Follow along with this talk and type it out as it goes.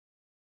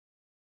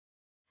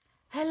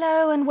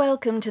Hello and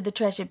welcome to the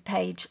Treasured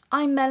Page.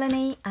 I'm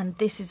Melanie and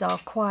this is our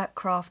quiet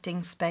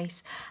crafting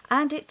space,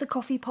 and it's the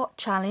coffee pot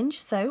challenge,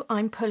 so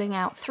I'm pulling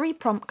out 3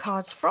 prompt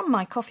cards from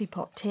my coffee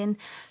pot tin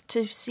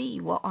to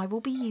see what I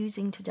will be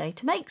using today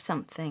to make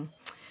something.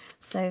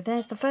 So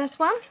there's the first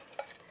one.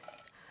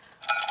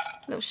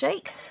 Little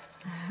shake.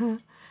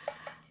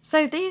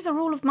 So these are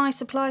all of my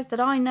supplies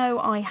that I know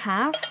I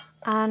have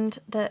and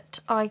that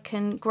I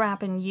can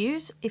grab and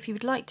use. If you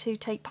would like to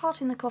take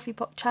part in the coffee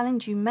pot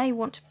challenge, you may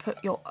want to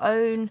put your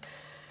own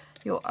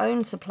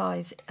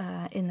supplies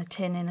in the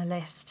tin in a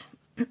list.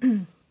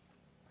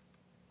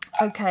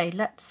 Okay,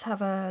 let's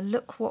have a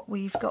look what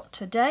we've got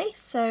today.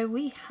 So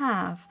we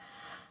have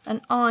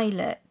an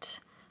eyelet,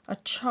 a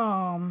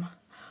charm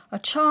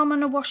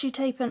and a washi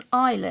tape and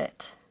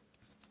eyelet.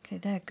 Okay,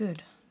 they're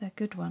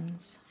good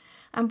ones.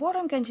 And what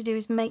I'm going to do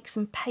is make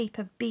some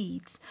paper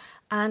beads.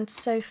 And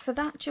so for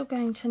that you're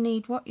going to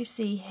need what you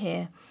see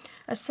here.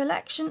 A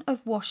selection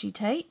of washi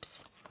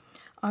tapes.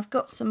 I've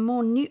got some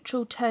more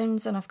neutral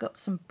tones and I've got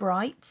some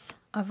brights.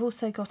 I've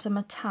also got a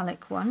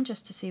metallic one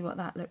just to see what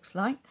that looks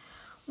like.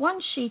 1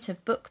 sheet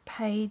of book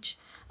page.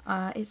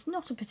 It's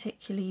not a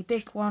particularly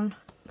big one.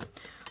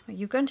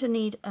 You're going to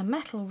need a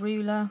metal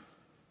ruler.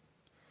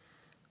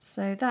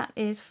 So that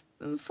is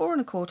 4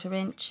 1/4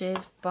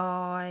 inches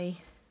by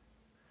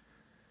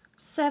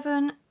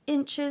 7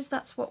 inches.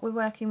 That's what we're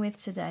working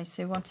with today.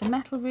 So you want a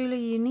metal ruler,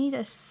 you need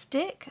a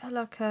stick,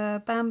 like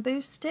a bamboo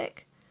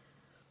stick,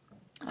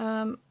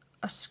 a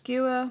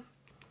skewer,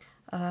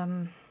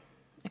 a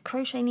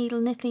crochet needle,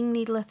 knitting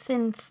needle, a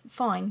thin,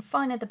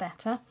 finer the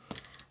better,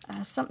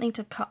 something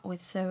to cut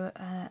with, so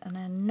and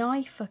a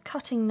knife, a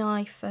cutting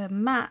knife, a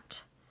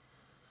mat.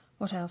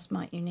 What else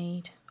might you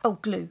need? Oh,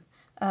 glue,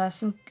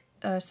 some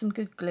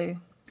good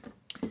glue.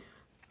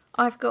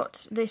 I've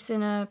got this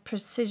in a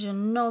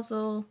precision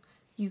nozzle.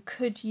 You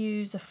could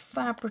use a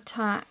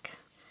Fabri-Tac,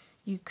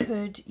 you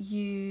could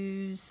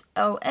use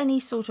any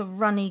sort of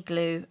runny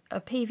glue,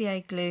 a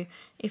PVA glue.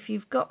 If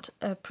you've got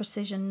a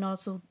precision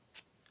nozzle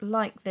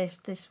like this,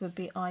 this would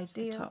be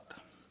ideal.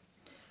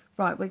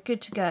 Right, we're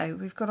good to go.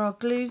 We've got our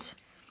glues.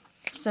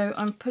 So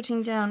I'm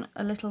putting down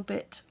a little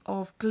bit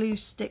of glue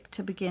stick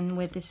to begin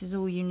with. This is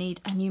all you need,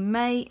 and you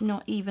may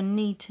not even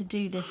need to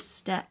do this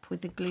step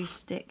with the glue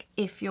stick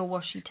if your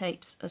washi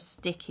tapes are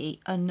sticky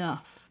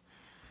enough.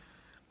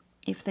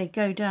 If they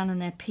go down and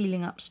they're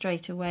peeling up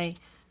straight away,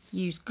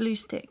 use glue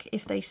stick.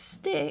 If they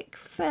stick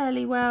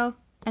fairly well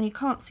and you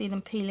can't see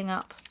them peeling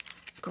up,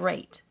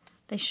 great.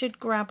 They should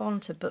grab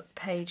onto book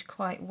page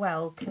quite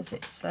well because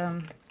it's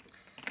sort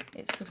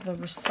of a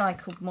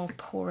recycled, more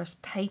porous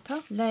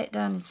paper. Lay it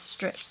down in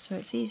strips so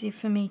it's easier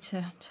for me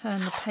to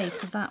turn the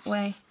paper that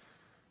way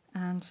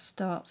and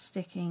start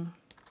sticking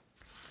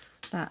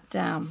that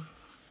down.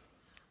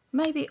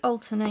 Maybe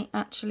alternate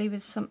actually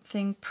with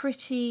something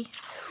pretty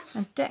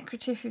and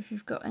decorative if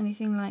you've got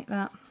anything like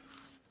that.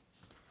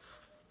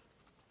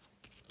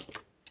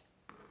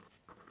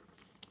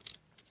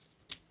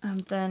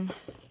 And then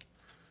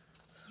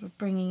sort of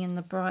bringing in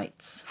the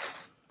brights.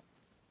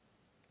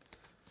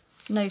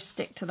 No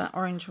stick to that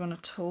orange one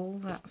at all.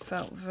 That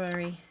felt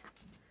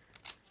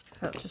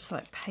just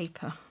like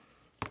paper.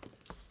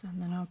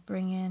 And then I'll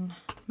bring in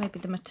maybe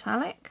the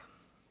metallic.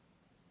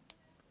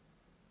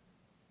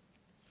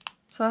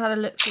 So I had a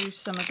look through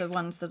some of the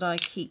ones that I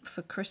keep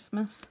for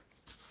Christmas,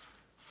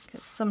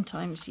 because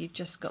sometimes you've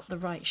just got the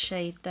right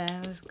shade there.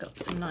 They've got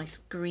some nice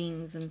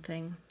greens and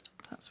things.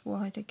 That's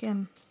wide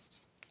again.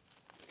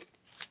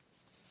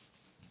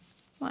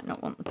 Might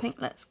not want the pink.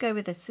 Let's go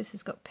with this. This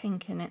has got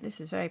pink in it.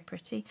 This is very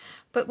pretty,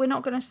 but we're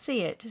not going to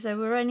see it, so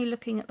we're only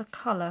looking at the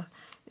colour.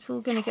 It's all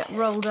going to get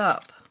rolled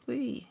up.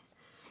 Whee.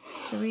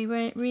 So we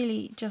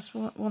really just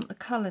want the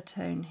colour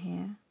tone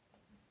here.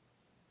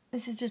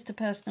 This is just a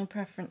personal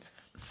preference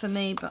for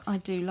me, but I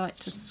do like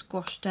to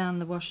squash down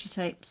the washi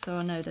tape so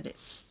I know that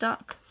it's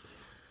stuck.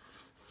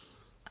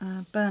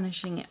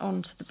 Burnishing it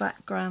onto the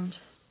background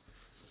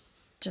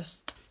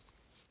just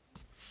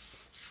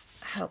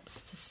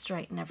helps to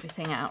straighten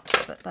everything out,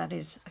 but that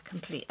is a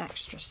complete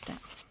extra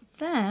step.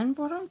 Then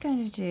what I'm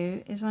going to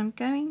do is I'm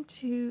going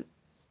to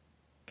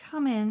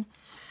come in.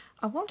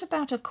 I want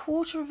about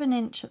 1/4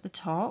 inch at the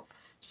top.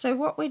 So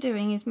what we're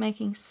doing is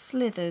making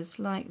slithers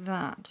like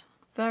that.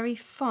 Very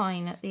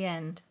fine at the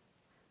end.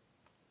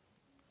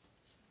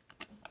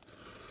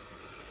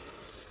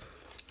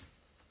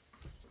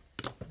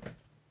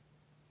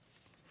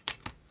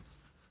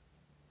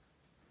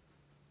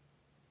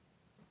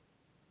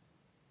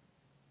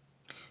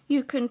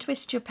 You can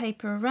twist your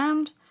paper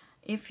around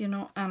if you're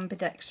not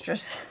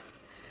ambidextrous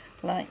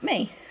like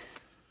me.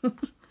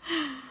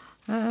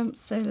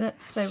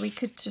 So we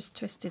could just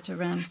twist it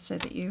around so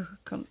that you're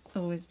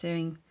always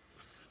doing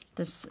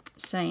the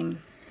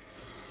same.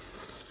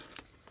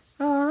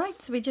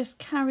 Alright, so we just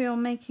carry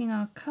on making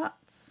our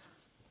cuts.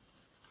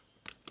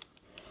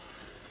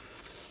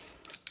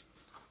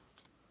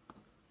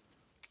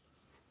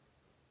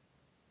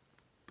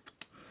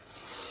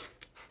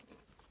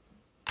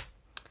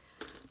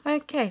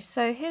 Okay,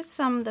 so here's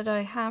some that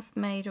I have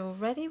made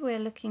already. We're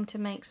looking to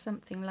make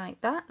something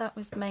like that. That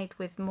was made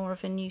with more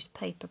of a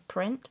newspaper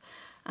print.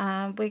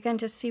 We're going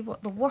to see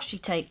what the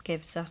washi tape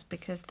gives us,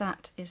 because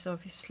that is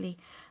obviously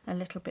a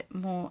little bit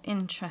more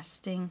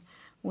interesting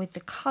with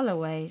the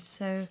colourways.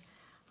 So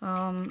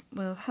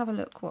we'll have a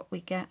look what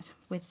we get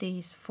with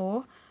these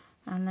four,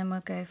 and then we'll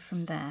go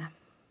from there.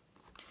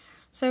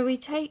 So we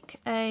take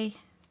a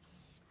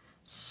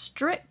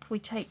strip, we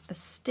take the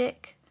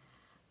stick,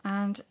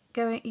 and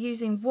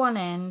using one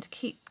end,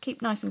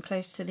 keep nice and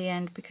close to the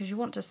end, because you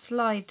want to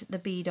slide the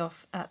bead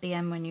off at the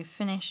end when you've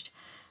finished,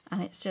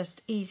 and it's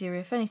just easier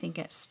if anything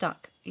gets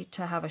stuck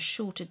to have a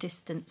shorter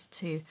distance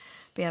to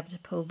be able to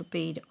pull the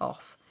bead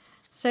off.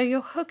 So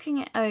you're hooking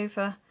it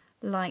over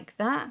like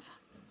that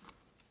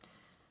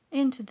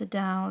into the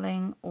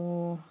doweling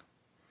or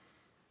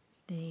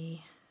the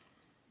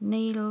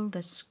needle,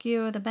 the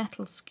skewer, the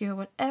metal skewer,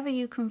 whatever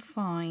you can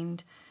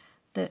find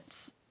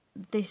that's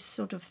this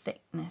sort of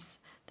thickness.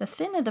 The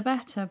thinner the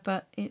better,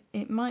 but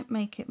it might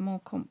make it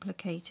more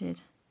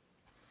complicated.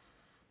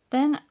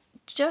 Then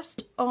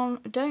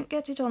don't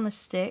get it on the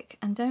stick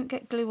and don't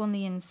get glue on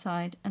the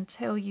inside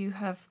until you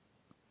have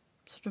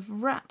sort of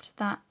wrapped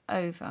that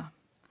over.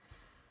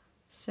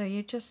 So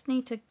you just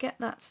need to get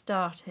that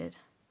started.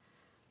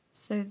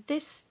 So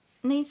this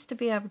needs to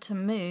be able to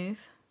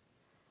move,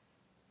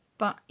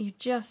 but you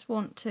just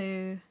want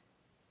to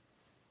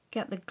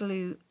get the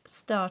glue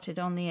started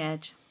on the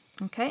edge.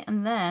 Okay,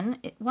 and then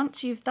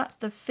that's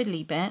the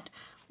fiddly bit.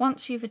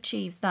 Once you've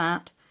achieved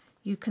that,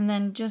 you can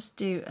then just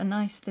do a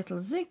nice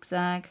little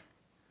zigzag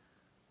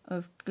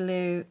of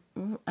glue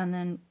and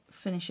then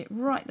finish it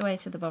right the way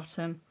to the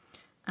bottom,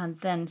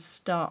 and then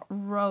start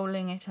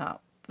rolling it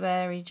up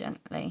very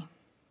gently.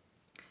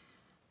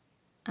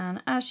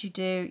 And as you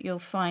do, you'll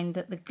find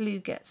that the glue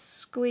gets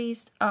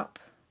squeezed up,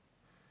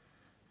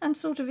 and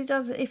sort of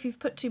if you've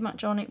put too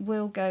much on, it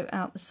will go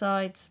out the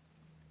sides.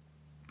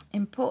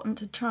 Important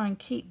to try and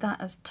keep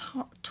that as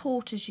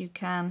taut as you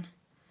can.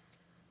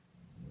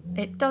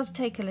 It does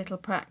take a little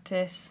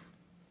practice,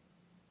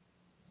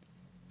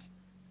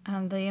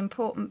 and the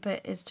important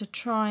bit is to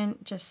try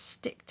and just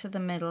stick to the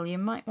middle. You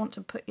might want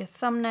to put your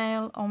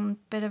thumbnail on a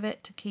bit of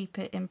it to keep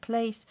it in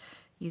place.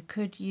 You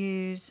could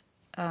use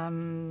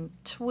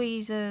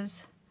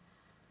tweezers,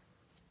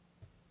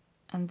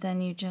 and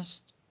then you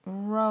just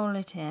roll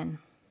it in.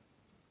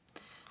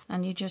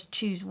 And you just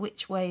choose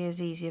which way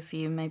is easier for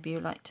you. Maybe you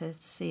like to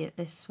see it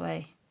this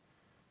way.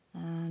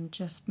 And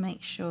just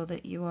make sure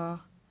that you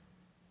are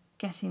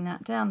getting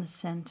that down the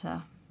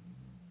centre.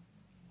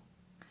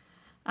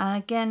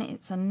 And again,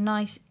 it's a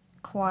nice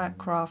quiet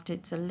craft.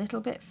 It's a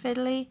little bit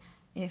fiddly.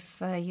 If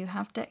you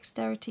have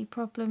dexterity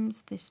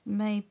problems, this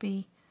may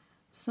be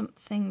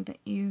something that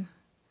you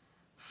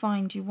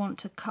find you want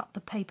to cut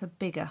the paper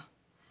bigger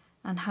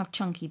and have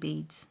chunky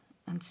beads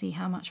and see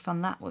how much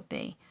fun that would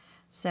be.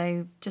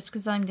 So just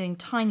because I'm doing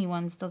tiny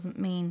ones doesn't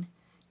mean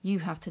you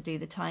have to do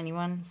the tiny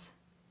ones.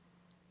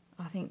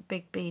 I think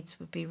big beads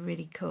would be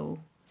really cool,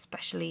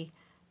 especially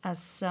as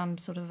some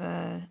sort of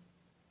a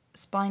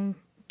spine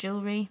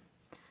jewellery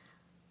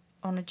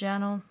on a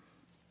journal.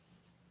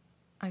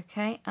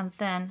 Okay, and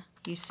then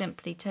you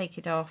simply take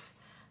it off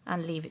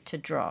and leave it to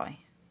dry.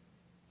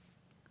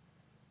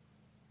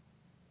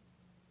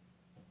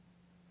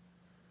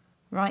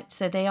 Right,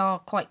 so they are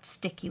quite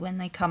sticky when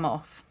they come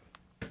off.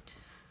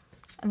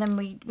 And then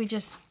we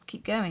just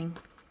keep going.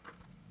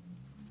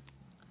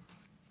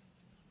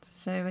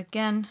 So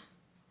again,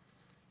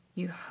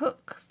 you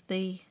hook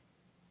the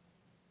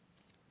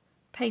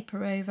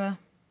paper over,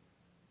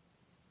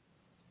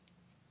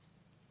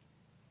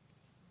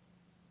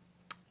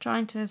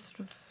 trying to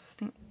sort of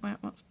think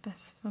what's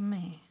best for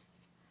me.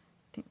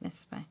 I think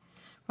this way.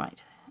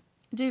 Right,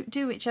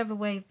 do whichever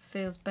way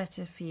feels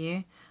better for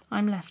you.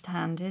 I'm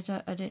left-handed,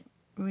 I don't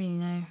really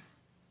know.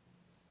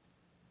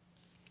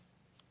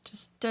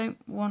 Just don't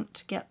want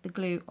to get the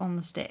glue on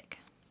the stick.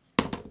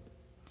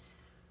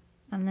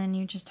 And then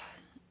you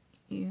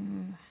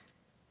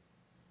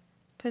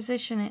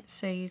position it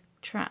so you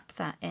trap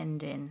that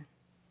end in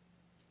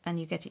and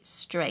you get it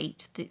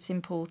straight. It's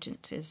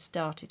important to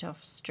start it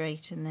off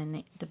straight, and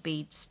then the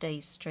bead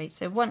stays straight.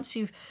 So once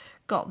you've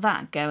got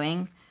that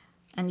going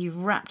and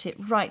you've wrapped it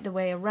right the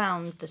way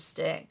around the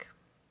stick,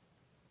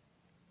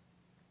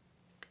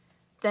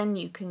 then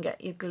you can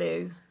get your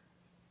glue,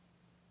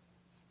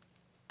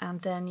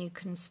 and then you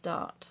can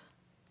start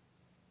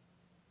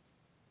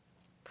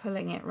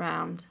pulling it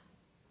round,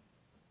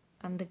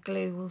 and the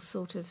glue will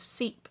sort of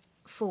seep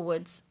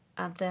forwards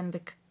and then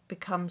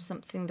become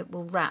something that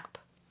will wrap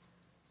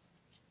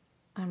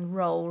and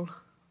roll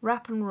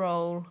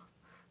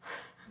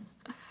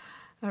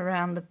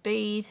around the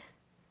bead.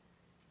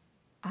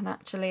 And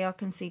actually I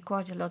can see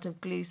quite a lot of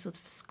glue sort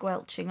of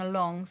squelching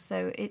along,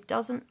 so it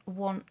doesn't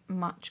want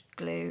much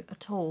glue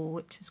at all,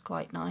 which is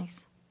quite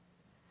nice.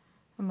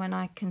 And when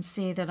I can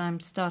see that I'm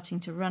starting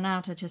to run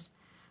out, I just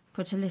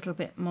put a little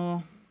bit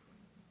more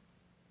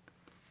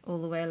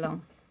all the way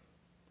along.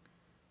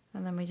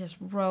 And then we just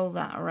roll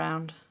that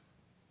around.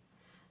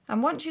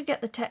 And once you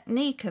get the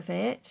technique of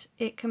it,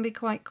 it can be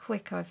quite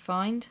quick, I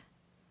find.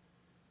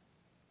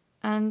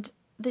 And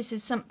this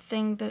is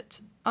something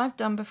that I've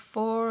done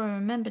before. I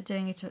remember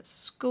doing it at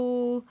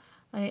school.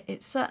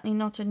 It's certainly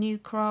not a new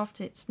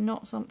craft. It's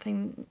not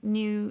something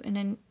new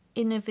and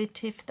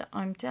innovative that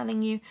I'm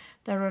telling you.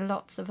 There are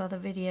lots of other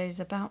videos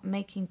about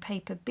making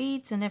paper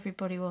beads, and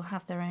everybody will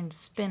have their own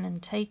spin and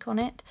take on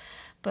it.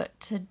 But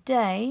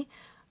today,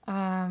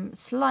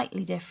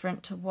 slightly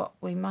different to what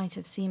we might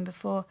have seen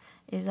before,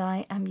 is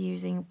I am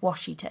using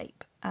washi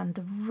tape. And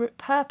the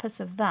purpose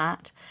of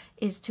that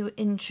is to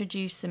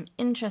introduce some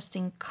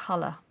interesting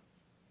colour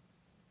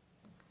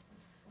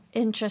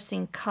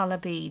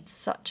beads,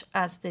 such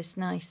as this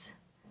nice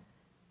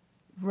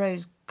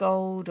rose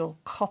gold or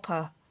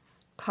copper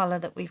colour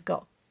that we've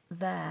got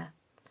there.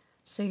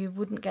 So you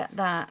wouldn't get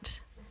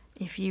that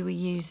if you were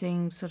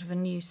using sort of a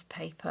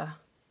newspaper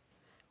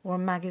or a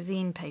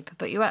magazine paper,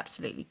 but you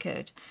absolutely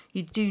could.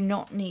 You do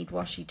not need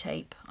washi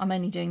tape. I'm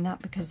only doing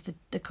that because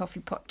the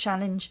coffee pot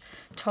challenge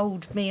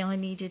told me I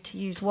needed to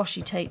use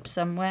washi tape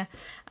somewhere,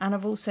 and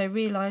I've also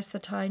realised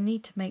that I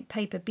need to make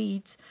paper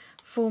beads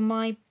for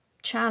my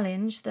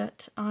challenge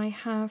that I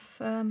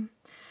have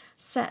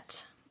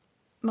set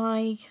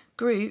my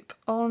group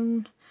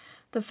on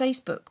the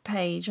Facebook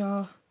page,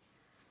 our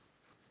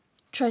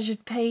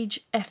Treasured Page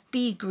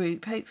FB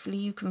group. Hopefully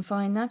you can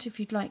find that. If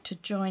you'd like to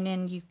join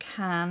in, you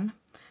can.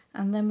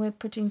 And then we're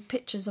putting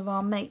pictures of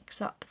our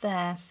makes up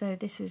there. So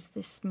this is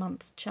this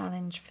month's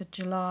challenge for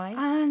July.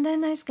 And then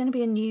there's going to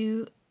be a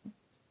new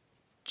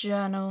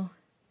journal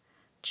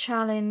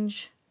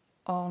challenge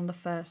on the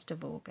 1st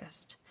of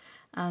August.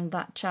 And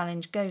that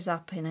challenge goes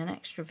up in an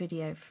extra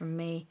video from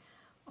me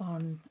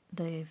on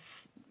the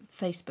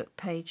Facebook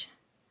page.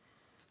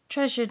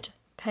 Treasured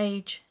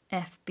Page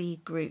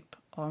FB group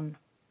on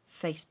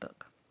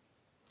Facebook.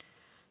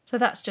 So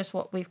that's just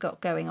what we've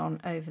got going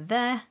on over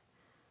there.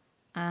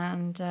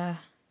 And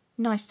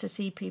nice to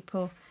see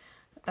people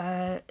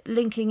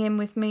linking in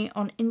with me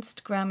on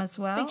Instagram as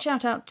well. Big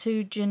shout out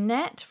to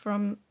Jeanette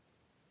from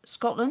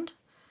Scotland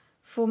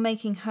for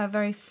making her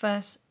very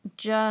first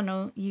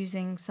journal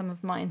using some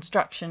of my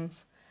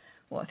instructions.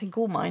 Well, I think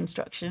all my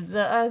instructions.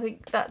 I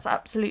think that's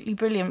absolutely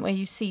brilliant, where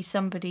you see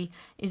somebody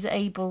is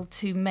able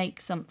to make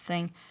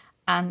something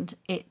and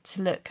it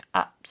to look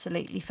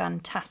absolutely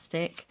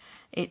fantastic.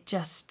 It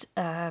just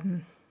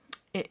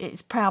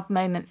it's a proud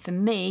moment for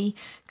me,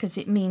 because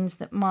it means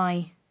that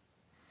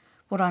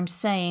what I'm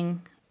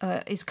saying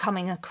is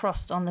coming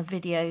across on the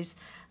videos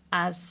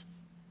as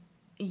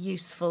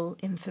useful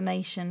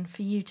information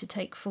for you to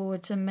take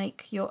forward to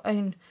make your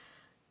own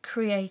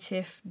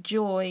creative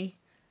joy,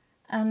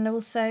 and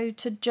also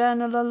to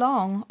journal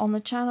along on the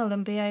channel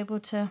and be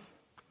able to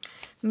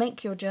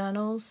make your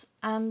journals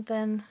and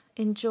then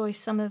enjoy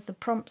some of the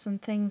prompts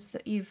and things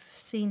that you've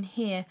seen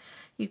here.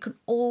 You can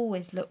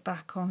always look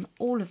back on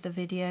all of the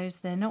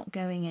videos. They're not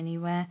going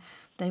anywhere.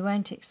 They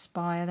won't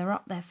expire. They're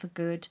up there for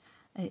good.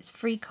 It's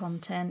free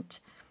content.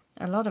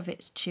 A lot of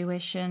it's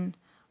tuition.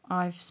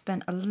 I've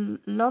spent a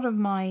lot of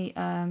my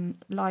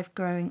life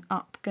growing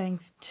up going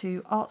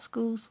to art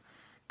schools,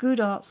 good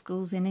art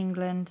schools in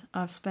England.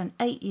 I've spent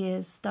 8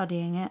 years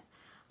studying it.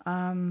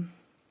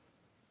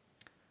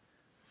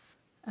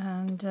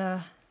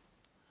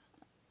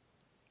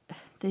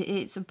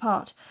 It's a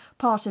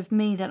part of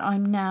me that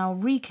I'm now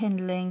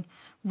rekindling,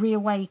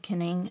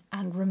 reawakening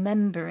and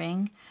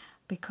remembering,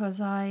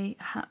 because I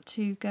had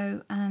to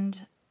go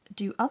and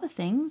do other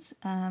things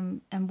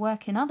and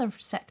work in other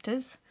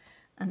sectors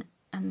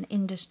and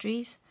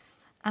industries,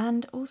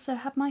 and also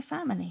have my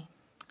family.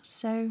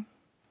 So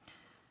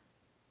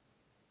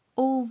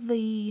all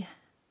the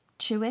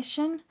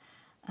tuition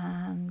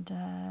and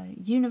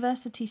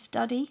university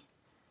study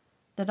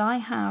that I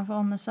have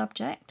on the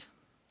subject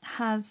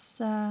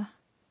has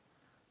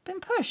been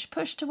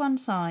pushed to one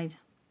side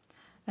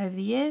over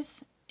the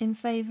years in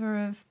favour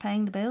of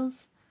paying the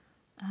bills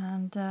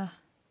and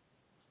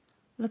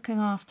looking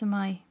after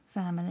my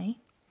family.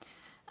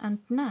 And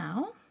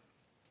now,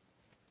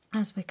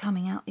 as we're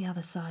coming out the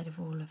other side of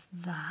all of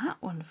that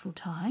wonderful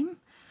time,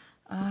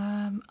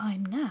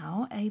 I'm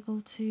now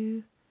able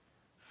to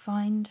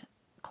find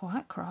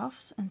quiet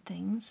crafts and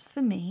things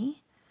for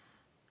me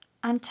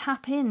and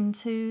tap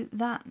into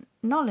that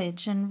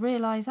knowledge and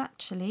realise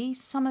actually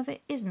some of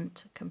it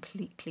isn't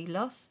completely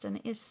lost and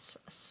it is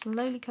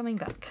slowly coming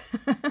back.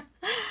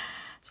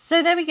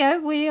 So there we go,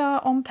 we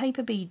are on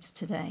paper beads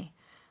today.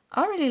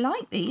 I really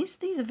like these.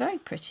 These are very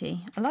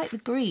pretty. I like the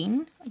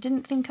green. I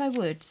didn't think I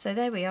would. So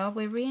there we are.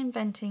 We're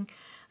reinventing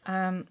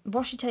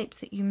washi tapes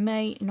that you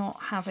may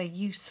not have a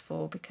use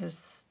for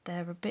because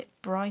they're a bit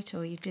bright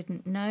or you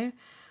didn't know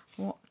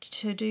what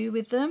to do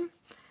with them.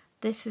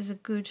 This is a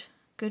good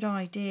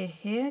idea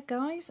here,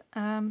 guys.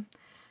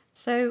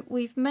 So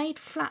we've made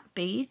flat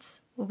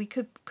beads. Well,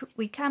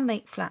 we can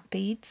make flat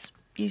beads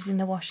using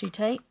the washi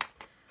tape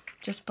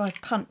just by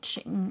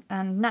punching,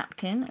 and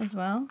napkin as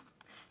well.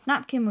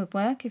 Napkin would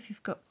work if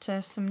you've got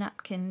some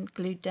napkin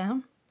glued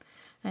down.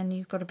 and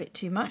you've got a bit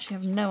too much, you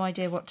have no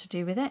idea what to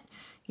do with it,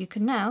 you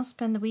can now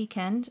spend the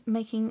weekend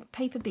making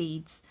paper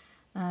beads,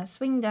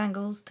 swing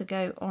dangles to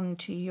go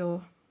onto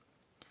your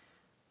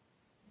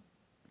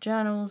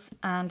journals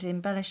and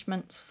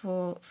embellishments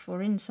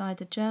for inside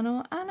the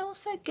journal, and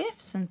also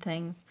gifts and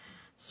things.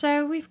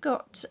 So we've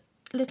got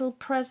little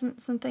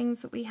presents and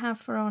things that we have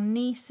for our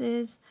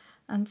nieces,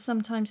 and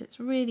sometimes it's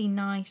really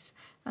nice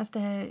as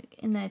they're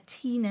in their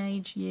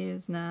teenage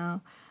years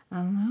now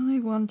and all they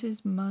want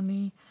is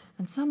money,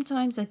 and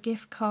sometimes a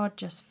gift card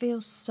just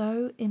feels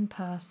so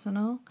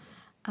impersonal.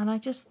 And I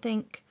just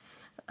think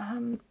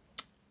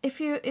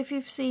if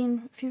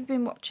you've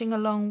been watching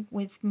along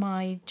with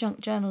my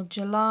Junk Journal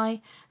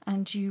July,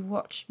 and you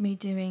watched me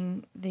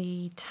doing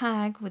the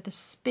tag with the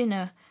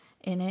spinner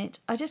in it,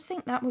 I just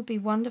think that would be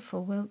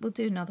wonderful. We'll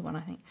do another one,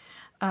 I think,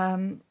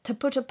 to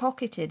put a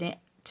pocket in it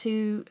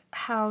to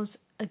house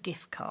a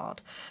gift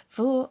card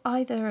for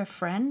either a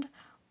friend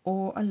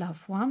or a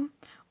loved one,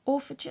 or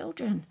for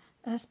children,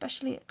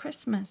 especially at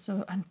Christmas,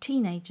 and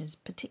teenagers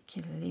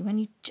particularly, when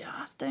you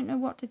just don't know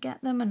what to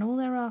get them and all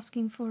they're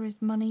asking for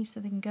is money so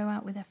they can go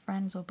out with their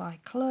friends or buy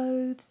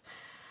clothes,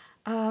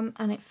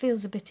 and it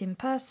feels a bit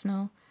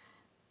impersonal.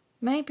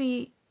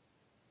 Maybe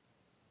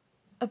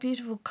a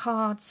beautiful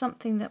card,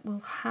 something that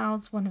will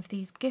house one of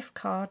these gift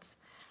cards,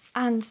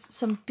 and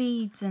some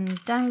beads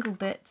and dangle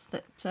bits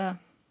that,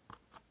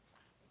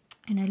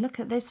 you know, look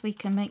at this, we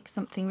can make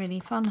something really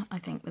fun, I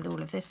think, with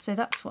all of this. So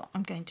that's what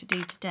I'm going to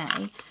do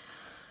today.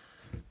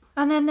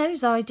 And then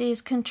those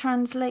ideas can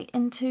translate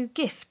into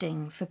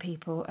gifting for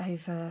people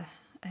over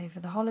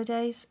the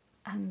holidays,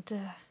 and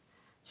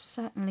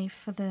certainly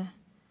for the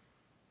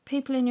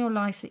people in your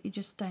life that you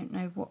just don't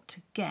know what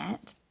to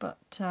get,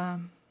 but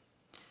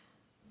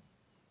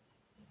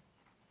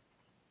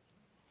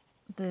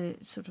the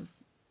sort of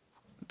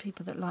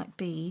people that like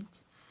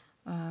beads,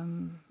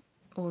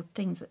 or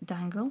things that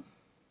dangle.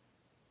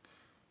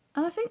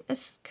 And I think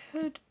this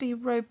could be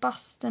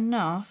robust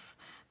enough,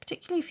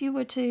 particularly if you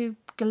were to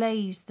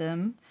glaze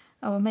them,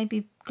 or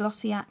maybe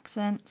glossy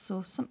accents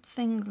or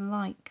something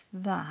like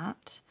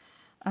that.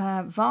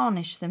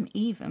 Varnish them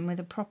even with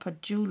a proper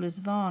jeweller's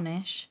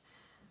varnish.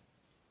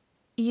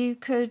 You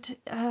could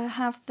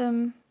have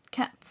them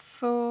kept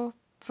for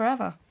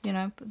forever, you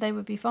know, they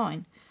would be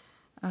fine.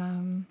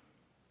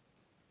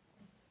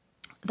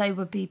 They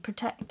would be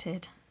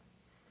protected.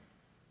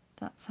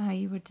 That's how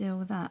you would deal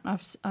with that.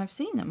 I've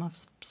seen them.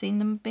 I've seen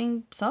them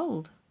being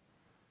sold.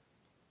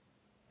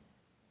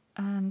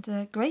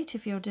 And great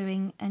if you're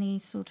doing any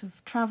sort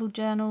of travel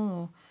journal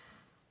or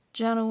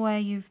journal where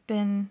you've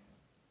been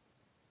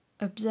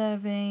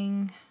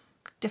observing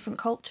different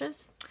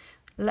cultures.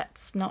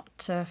 Let's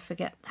not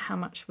forget how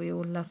much we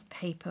all love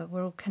paper.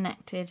 We're all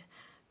connected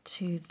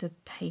to the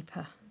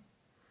paper.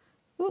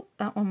 Whoop,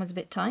 that one was a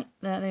bit tight.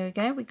 There we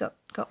go. We got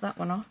that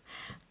one off.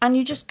 And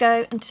you just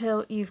go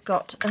until you've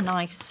got a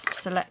nice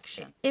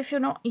selection. If you're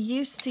not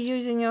used to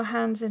using your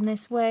hands in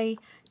this way,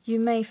 you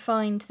may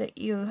find that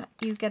you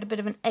get a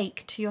bit of an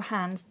ache to your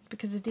hands,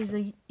 because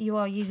you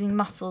are using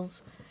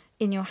muscles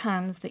in your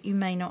hands that you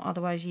may not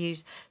otherwise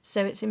use.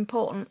 So it's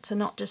important to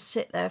not just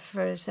sit there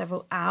for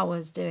several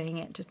hours doing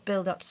it. Just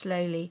build up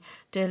slowly,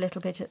 do a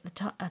little bit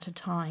at a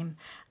time,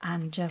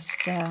 and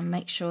just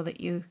make sure that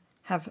you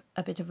have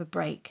a bit of a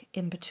break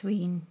in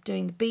between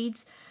doing the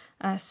beads.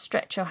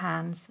 Stretch your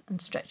hands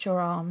and stretch your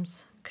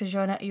arms, because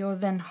you're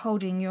then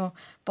holding your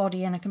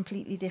body in a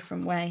completely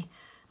different way.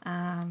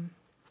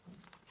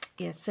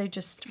 Yeah, so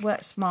just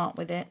work smart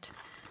with it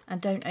and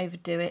don't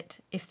overdo it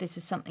if this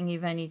is something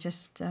you've only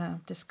just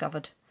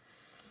discovered.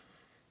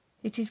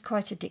 It is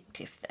quite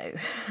addictive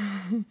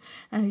though,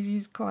 and it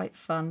is quite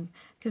fun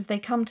because they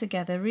come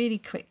together really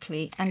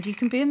quickly and you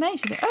can be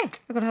amazed. You go, oh,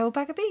 I've got a whole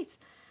bag of beads.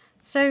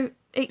 So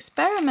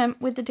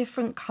experiment with the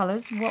different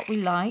colours, what we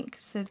like.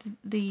 So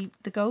the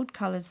gold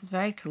colours is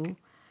very cool.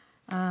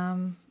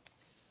 And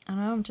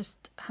I'm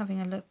just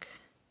having a look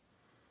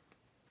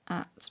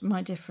at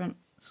my different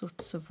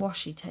sorts of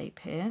washi tape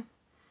here.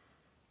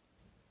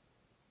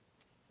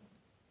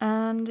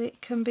 And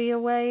it can be a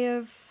way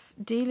of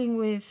dealing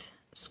with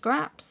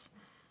scraps,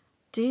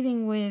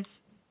 dealing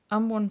with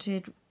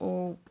unwanted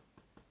or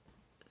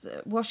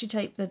washi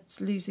tape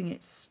that's losing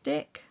its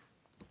stick.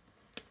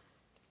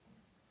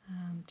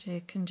 And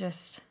you can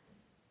just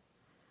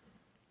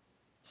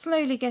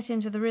slowly get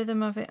into the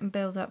rhythm of it and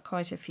build up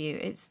quite a few.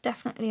 It's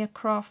definitely a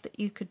craft that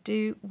you could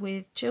do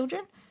with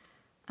children,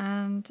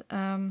 and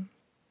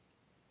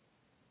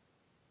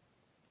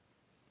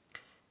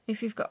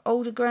if you've got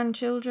older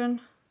grandchildren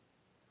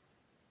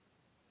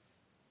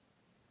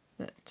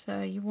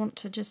that you want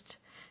to just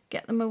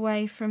get them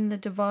away from the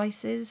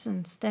devices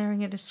and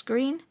staring at a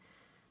screen,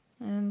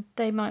 and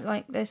they might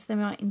like this, they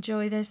might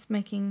enjoy this,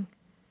 making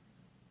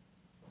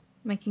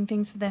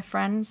things for their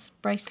friends,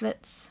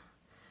 bracelets.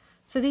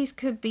 So these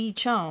could be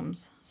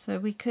charms. So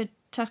we could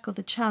tackle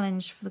the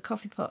challenge for the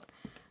coffee pot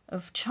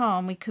of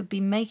charm. We could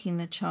be making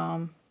the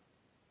charm.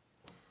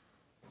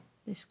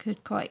 This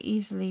could quite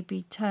easily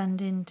be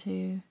turned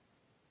into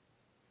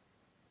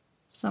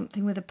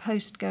something with a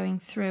post going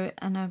through it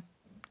and a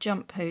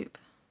jump hoop.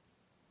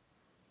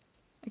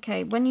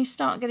 Okay, when you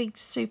start getting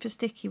super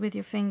sticky with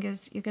your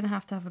fingers, you're going to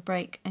have a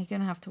break and you're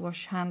going to have to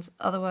wash your hands,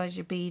 otherwise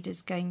your bead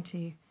is going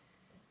to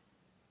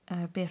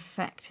be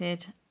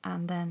affected.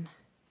 And then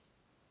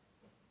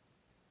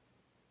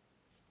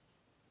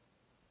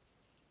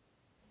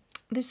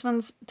this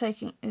one's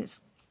taking,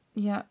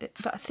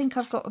 but I think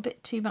I've got a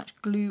bit too much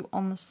glue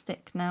on the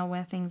stick now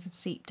where things have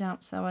seeped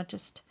out, so I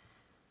just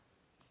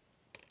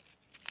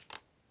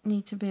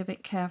need to be a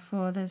bit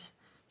careful. There's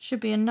should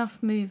be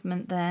enough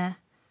movement there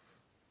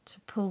to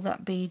pull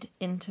that bead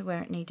into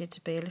where it needed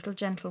to be. A little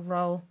gentle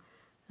roll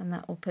and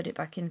that will put it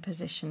back in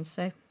position.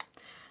 So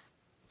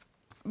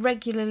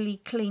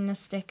regularly clean the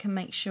stick and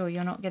make sure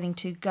you're not getting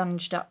too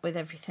gunged up with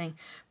everything.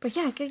 But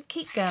yeah,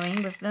 keep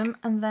going with them,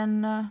 and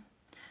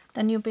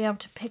then you'll be able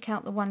to pick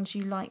out the ones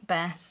you like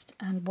best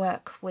and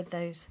work with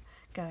those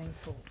going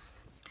forward.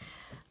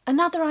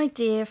 Another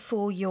idea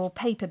for your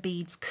paper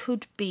beads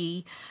could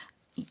be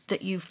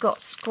that you've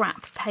got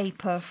scrap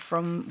paper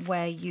from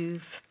where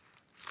you've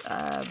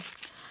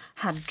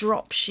had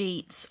drop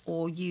sheets,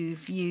 or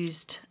you've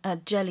used a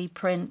jelly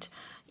print,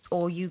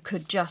 or you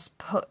could just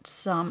put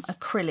some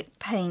acrylic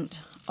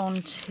paint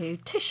onto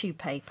tissue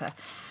paper.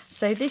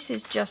 So this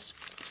is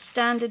just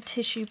standard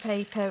tissue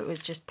paper. It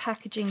was just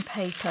packaging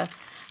paper,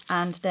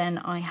 and then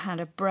I had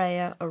a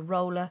brayer, a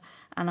roller,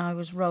 and I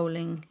was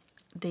rolling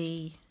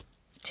the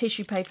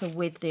tissue paper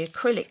with the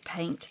acrylic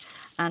paint,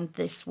 and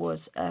this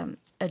was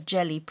a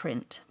jelly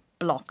print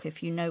block,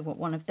 if you know what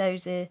one of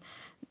those is.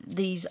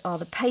 These are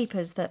the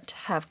papers that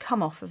have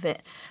come off of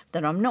it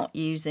that I'm not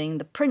using.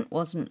 The print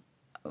wasn't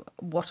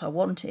what I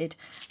wanted,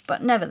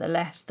 but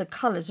nevertheless the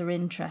colours are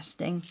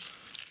interesting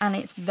and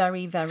it's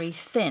very, very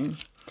thin.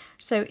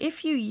 So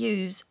if you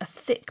use a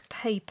thick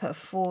paper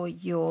for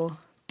your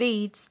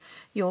beads,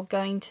 you're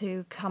going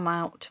to come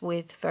out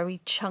with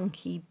very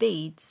chunky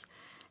beads.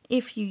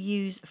 If you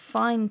use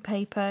fine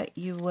paper,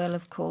 you will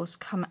of course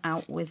come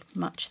out with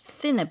much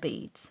thinner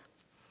beads.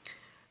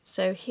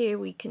 So here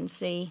we can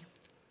see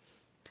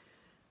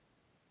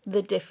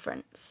the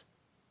difference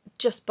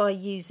just by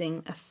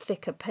using a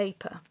thicker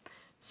paper.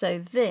 So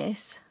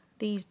these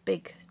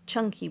big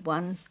chunky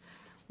ones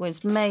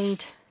was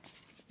made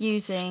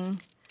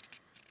using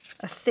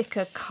a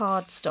thicker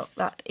cardstock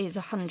that is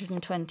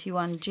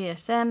 121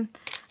 GSM,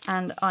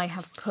 and I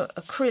have put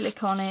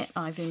acrylic on it,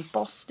 I've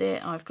embossed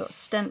it, I've got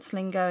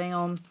stenciling going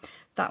on.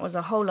 That was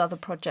a whole other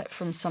project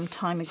from some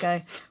time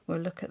ago. We'll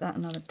look at that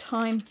another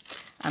time.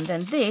 And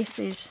then this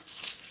is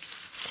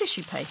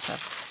tissue paper.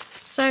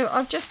 So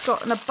I've just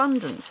got an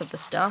abundance of the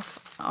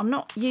stuff. I'm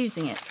not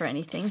using it for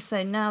anything,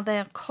 so now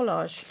they're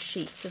collage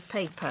sheets of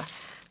paper.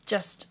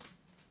 Just,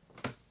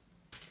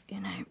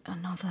 you know,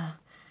 another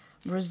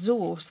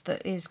resource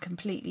that is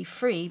completely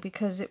free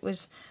because it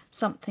was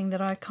something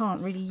that I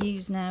can't really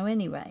use now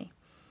anyway.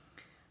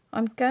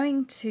 I'm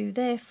going to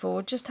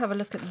therefore just have a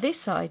look at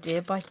this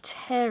idea by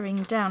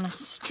tearing down a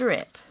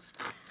strip,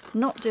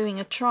 not doing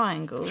a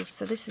triangle,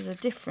 so this is a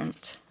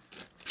different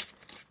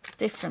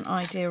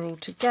idea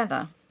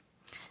altogether.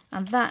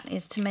 And that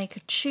is to make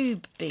a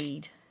tube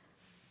bead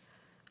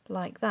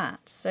like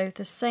that. So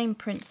the same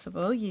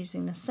principle,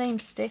 using the same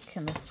stick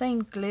and the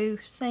same glue,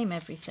 same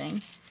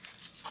everything.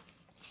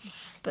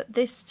 But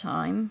this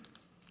time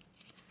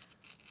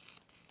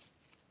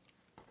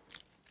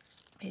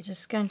you're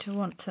just going to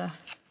want to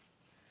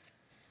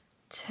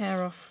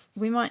tear off.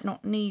 We might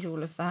not need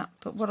all of that,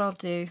 but what I'll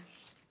do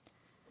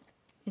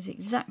is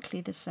exactly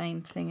the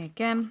same thing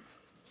again.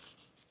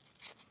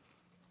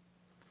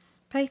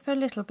 Paper, a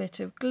little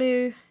bit of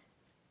glue,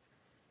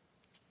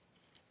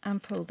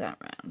 and pull that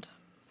round.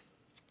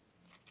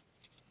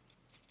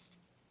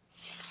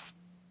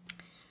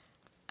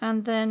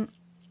 And then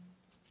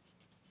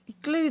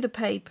glue the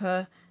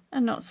paper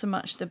and not so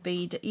much the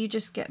bead. You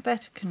just get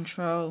better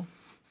control.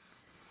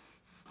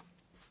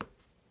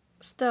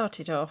 Start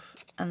it off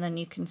and then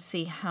you can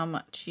see how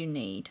much you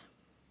need.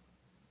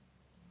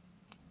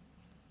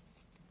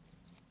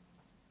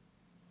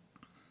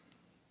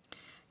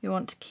 You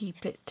want to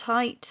keep it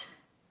tight.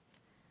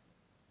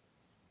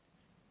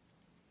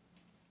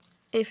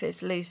 If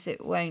it's loose,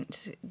 it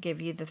won't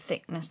give you the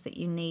thickness that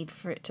you need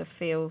for it to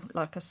feel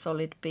like a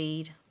solid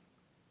bead.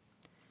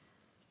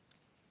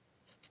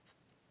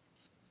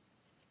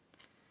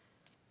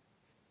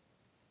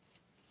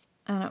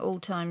 And at all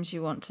times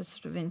you want to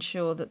sort of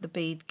ensure that the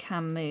bead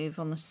can move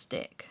on the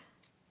stick.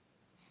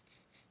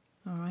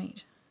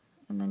 Alright,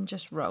 and then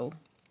just roll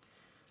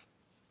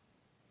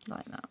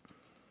like that.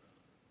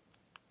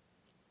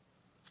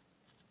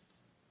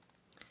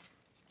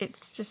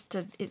 It's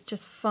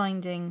just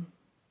finding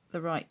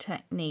the right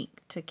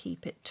technique to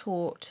keep it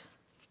taut.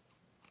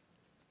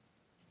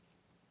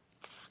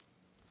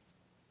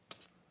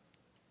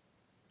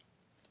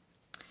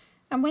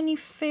 And when you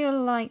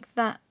feel like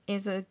that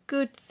is a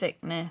good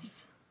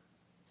thickness,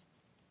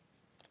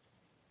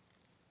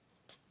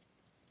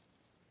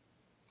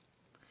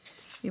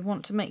 you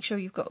want to make sure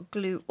you've got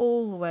glue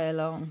all the way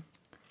along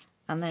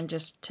and then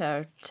just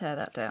tear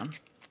that down.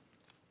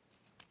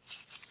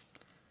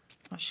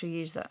 I shall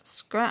use that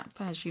scrap,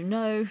 as you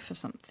know, for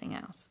something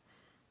else.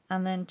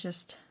 And then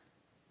just,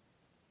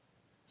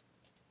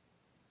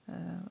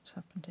 what's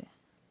happened here?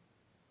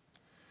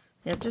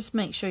 Yeah, just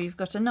make sure you've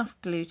got enough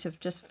glue to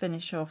just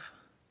finish off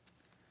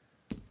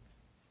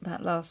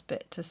that last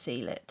bit to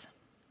seal it.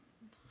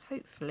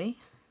 Hopefully,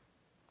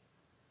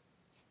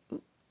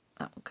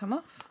 that will come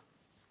off.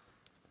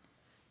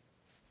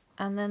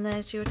 And then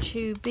there's your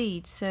 2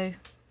 beads. So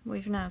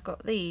we've now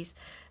got these,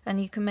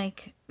 and you can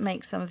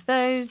make some of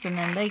those, and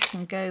then they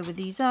can go with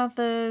these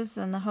others,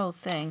 and the whole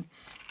thing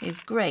is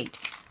great.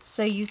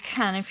 So you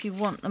can, if you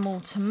want them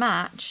all to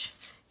match,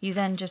 you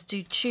then just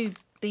do 2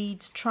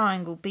 beads,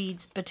 triangle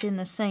beads, but in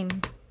the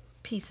same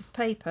piece of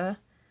paper,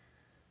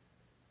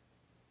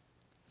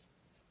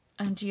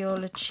 and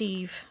you'll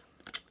achieve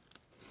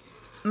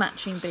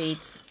matching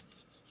beads.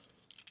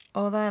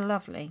 Oh, they're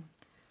lovely.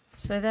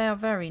 So they are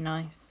very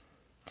nice.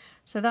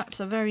 So that's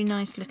a very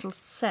nice little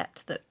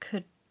set that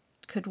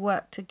could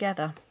work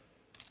together.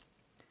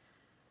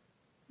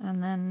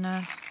 And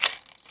then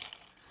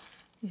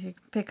you can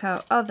pick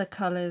out other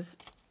colours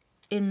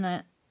in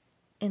that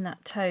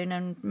tone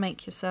and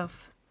make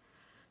yourself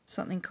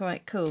something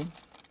quite cool.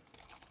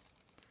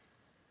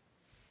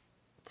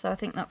 So I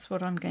think that's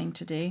what I'm going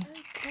to do.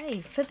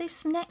 Okay, for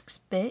this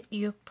next bit,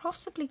 you're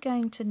possibly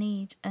going to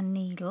need a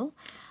needle.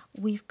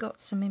 We've got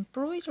some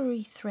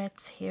embroidery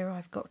threads here.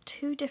 I've got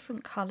 2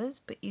 different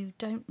colours, but you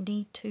don't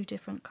need 2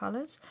 different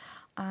colours.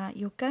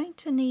 You're going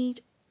to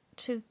need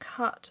to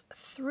cut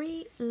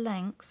 3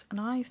 lengths, and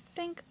I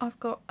think I've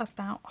got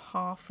about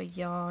half a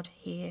yard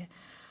here.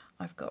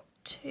 I've got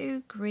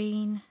 2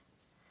 green,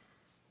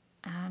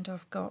 and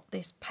I've got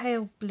this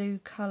pale blue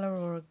colour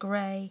or a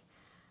grey.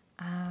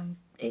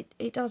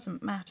 It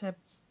doesn't matter,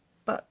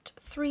 but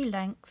 3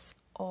 lengths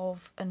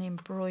of an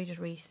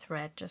embroidery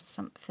thread, just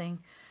something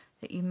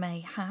that you may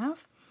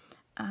have,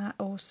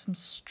 or some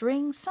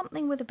string,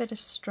 something with a bit of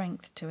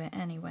strength to it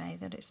anyway,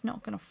 that it's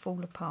not going to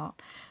fall apart.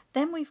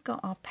 Then we've got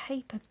our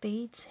paper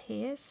beads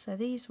here, so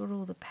these were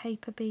all the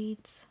paper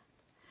beads,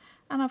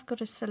 and I've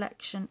got a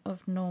selection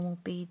of normal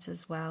beads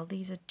as well.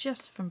 These are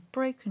just from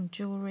broken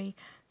jewellery,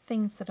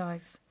 things that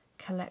I've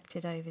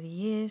collected over the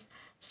years,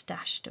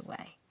 stashed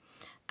away.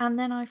 And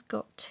then I've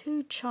got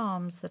 2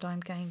 charms that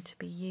I'm going to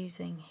be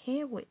using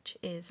here, which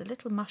is a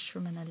little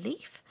mushroom and a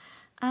leaf,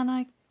 and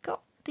I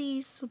got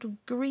these sort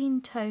of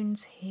green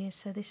tones here,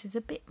 so this is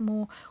a bit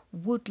more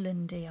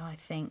woodlandy, I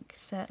think,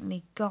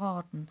 certainly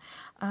garden.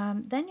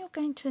 Then you're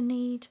going to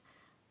need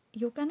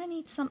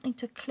something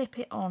to clip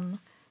it on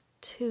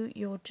to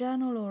your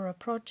journal or a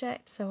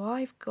project. So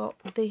I've got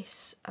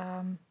this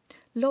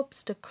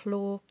lobster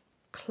claw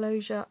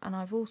closure, and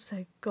I've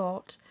also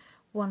got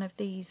one of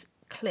these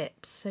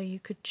clips, so you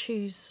could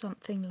choose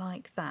something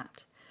like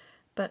that.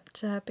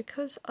 But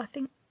because I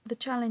think the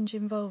challenge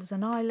involves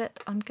an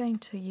eyelet, I'm going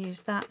to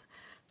use that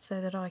so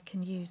that I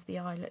can use the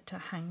eyelet to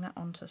hang that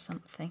onto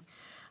something.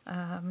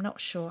 I'm not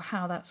sure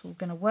how that's all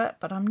going to work,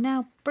 but I'm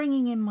now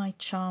bringing in my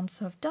charms.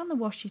 So I've done the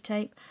washi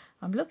tape,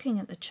 I'm looking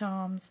at the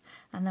charms,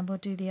 and then we'll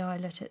do the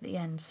eyelet at the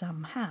end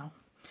somehow.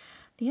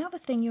 The other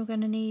thing you're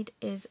going to need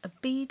is a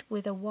bead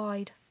with a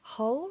wide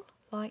hole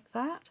like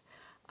that,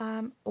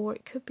 or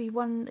it could be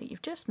one that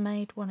you've just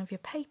made, one of your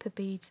paper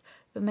beads,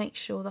 but make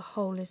sure the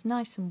hole is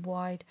nice and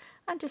wide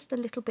and just a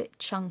little bit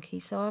chunky.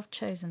 So I've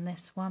chosen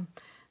this one,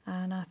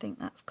 and I think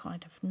that's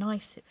kind of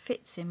nice. It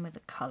fits in with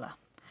the colour.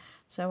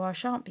 So I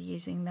shan't be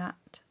using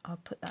that. I'll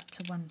put that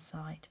to one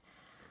side.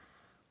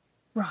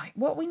 Right,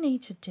 what we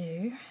need to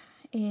do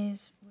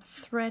is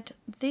thread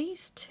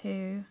these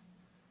 2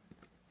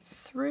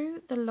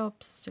 through the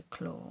lobster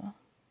claw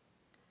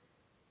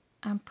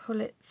and pull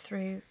it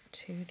through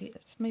to the,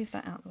 let's move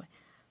that out of the way,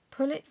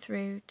 pull it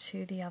through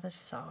to the other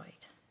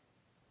side,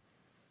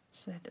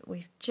 so that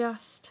we've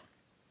just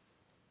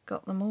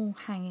got them all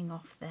hanging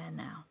off there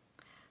now.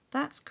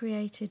 That's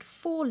created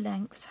 4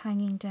 lengths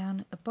hanging down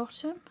at the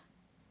bottom.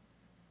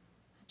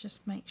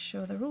 Just make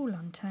sure they're all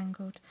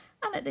untangled,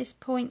 and at this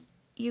point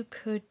you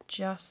could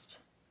just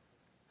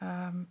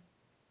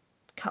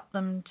cut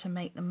them to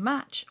make them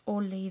match,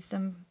 or leave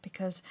them,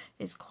 because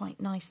it's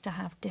quite nice to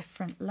have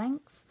different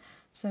lengths.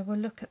 So we'll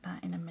look at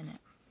that in a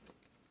minute.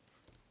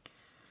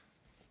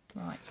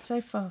 Right,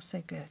 so far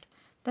so good.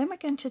 Then we're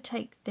going to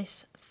take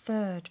this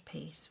 3rd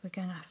piece, we're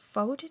going to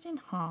fold it in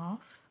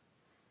half,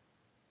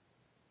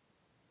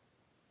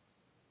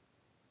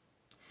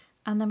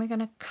 and then we're going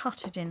to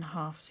cut it in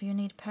half. So you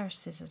need a pair of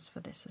scissors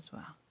for this as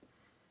well.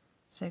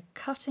 So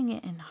cutting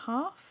it in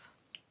half,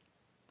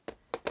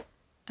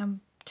 and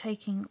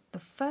taking the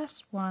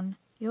first one,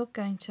 you're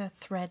going to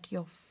thread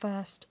your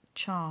first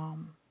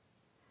charm.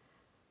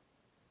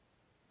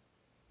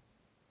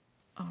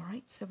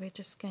 Alright, so we're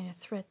just going to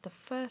thread the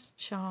first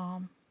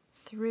charm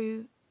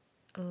through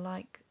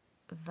like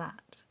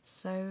that.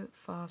 So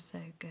far so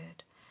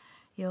good.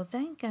 You're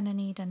then going to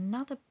need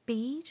another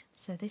bead,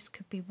 so this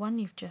could be one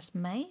you've just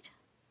made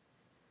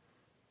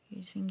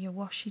using your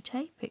washi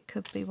tape. It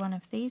could be one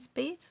of these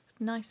beads,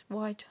 nice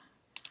wide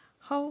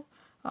hole,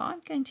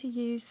 I'm going to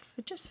use,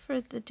 for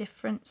the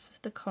difference,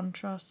 the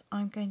contrast,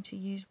 I'm going to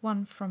use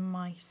one from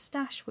my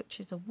stash, which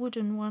is a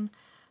wooden one,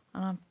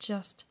 and I'm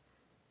just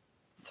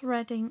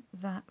threading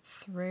that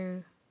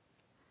through.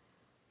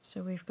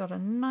 So we've got a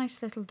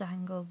nice little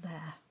dangle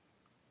there.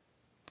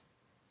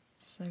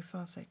 So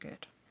far so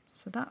good.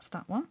 So that's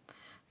that one.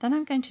 Then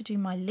I'm going to do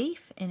my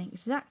leaf in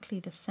exactly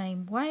the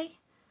same way.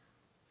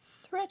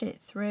 Thread it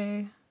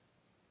through.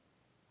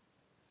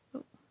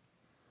 Ooh.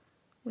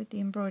 With the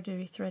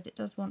embroidery thread it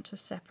does want to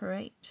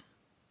separate.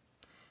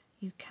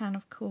 You can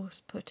of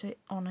course put it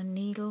on a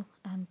needle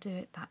and do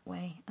it that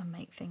way and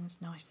make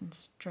things nice and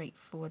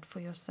straightforward for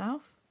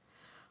yourself.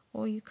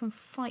 Or you can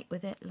fight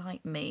with it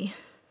like me.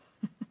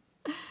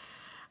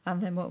 And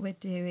then what we'll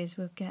do is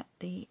we'll get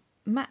the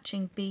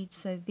matching beads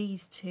so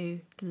these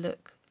two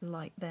look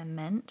like they're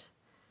meant,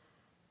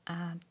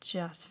 and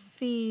just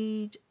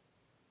feed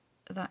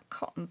that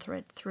cotton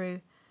thread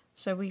through.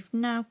 So we've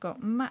now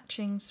got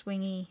matching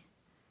swingy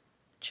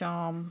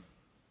charm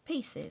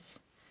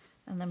pieces,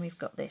 and then we've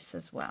got this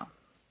as well.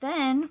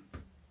 Then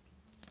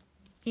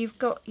you've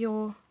got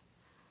your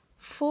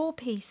 4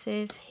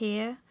 pieces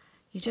here.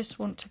 You just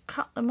want to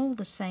cut them all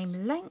the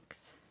same length.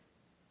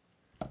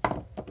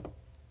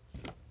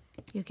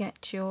 You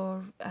get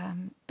your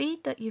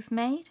bead that you've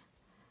made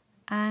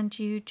and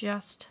you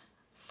just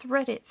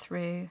thread it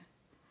through,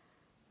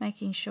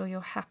 making sure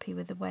you're happy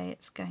with the way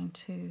it's going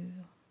to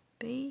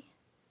be.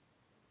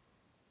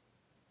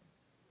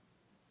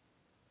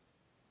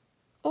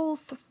 All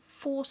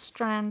 4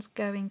 strands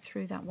going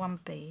through that one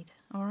bead.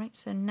 Alright,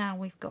 so now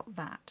we've got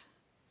that.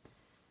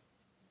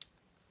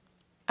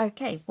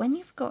 Okay, when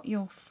you've got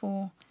your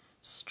 4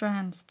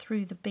 strands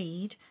through the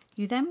bead,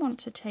 you then want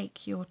to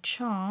take your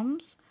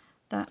charms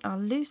that are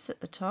loose at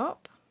the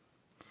top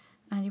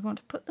and you want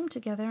to put them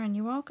together, and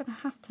you are going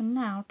to have to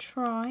now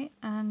try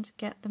and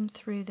get them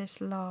through this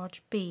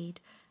large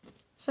bead.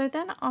 So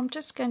then I'm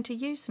just going to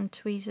use some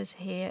tweezers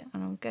here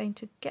and I'm going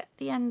to get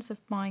the ends of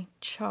my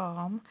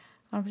charm.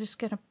 I'm just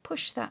going to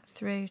push that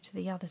through to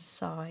the other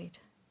side.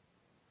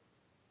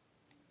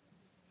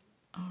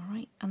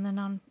 Alright, and then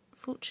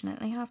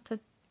unfortunately I have to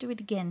do it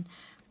again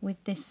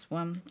with this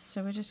one.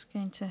 So we're just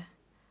going to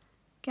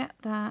get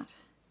that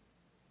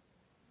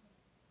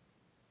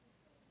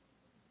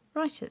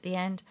right at the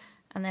end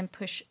and then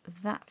push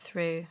that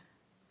through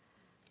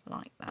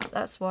like that.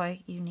 That's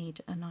why you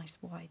need a nice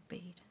wide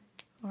bead.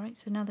 Alright,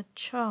 so now the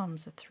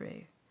charms are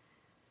through.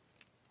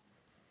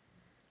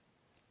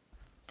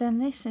 Then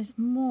this is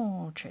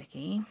more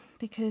tricky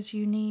because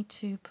you need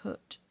to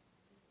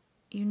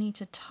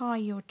tie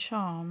your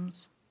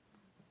charms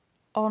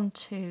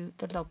onto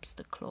the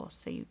lobster claw,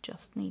 so you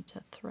just need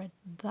to thread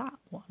that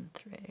one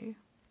through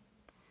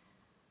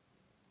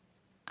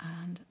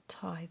and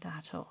tie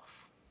that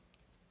off.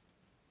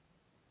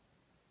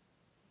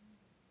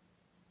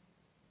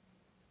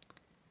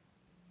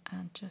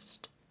 And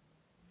just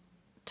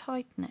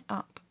tighten it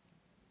up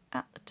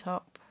at the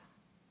top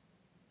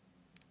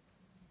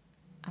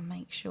and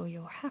make sure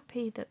you're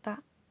happy that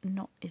that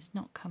knot is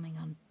not coming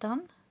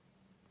undone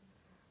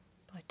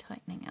by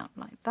tightening up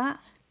like that.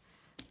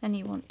 Then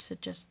you want to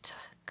just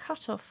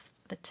cut off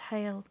the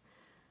tail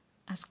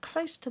as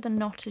close to the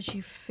knot as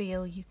you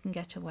feel you can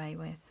get away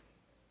with.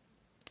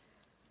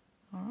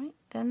 Alright,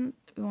 then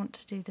we want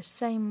to do the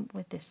same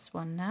with this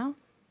one now.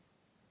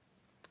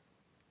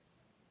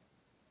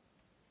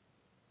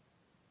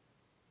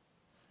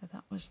 So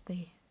that was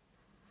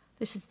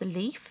this is the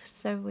leaf,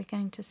 so we're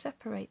going to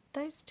separate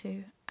those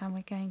two and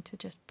we're going to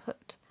just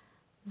put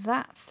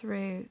that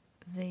through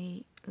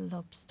the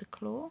lobster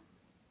claw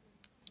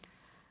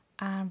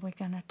and we're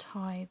going to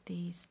tie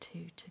these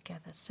two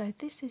together. So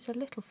this is a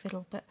little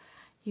fiddle, but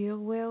you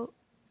will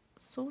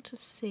sort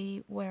of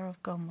see where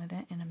I've gone with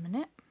it in a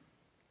minute.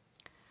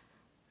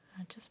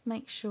 And just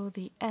make sure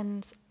the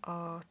ends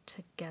are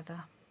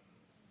together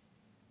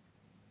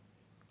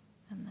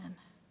and then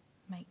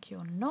make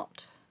your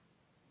knot.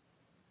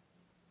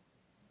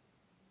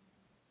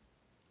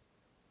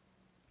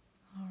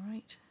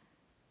 Alright,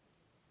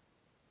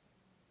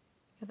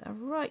 get that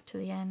right to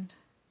the end,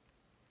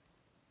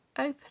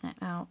 open it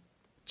out,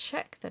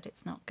 check that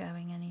it's not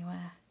going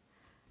anywhere,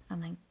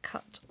 and then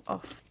cut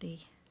off the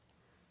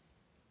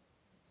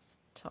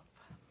top.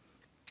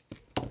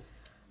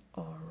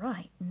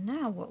 Alright,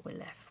 now what we're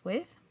left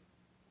with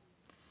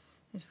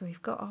is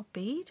we've got our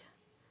bead,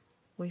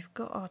 we've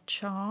got our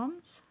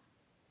charms,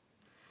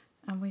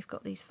 and we've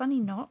got these funny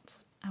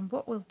knots, and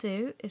what we'll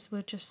do is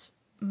we'll just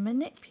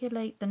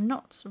manipulate the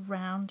knots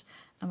around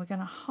and we're going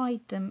to hide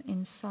them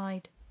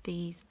inside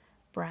these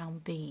brown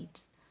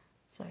beads.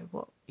 So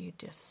what you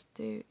just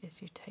do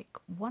is you take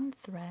one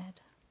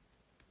thread,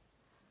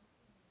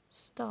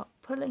 start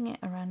pulling it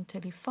around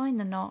until you find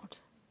the knot,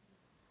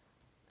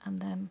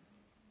 and then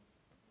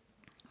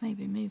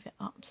maybe move it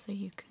up so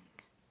you can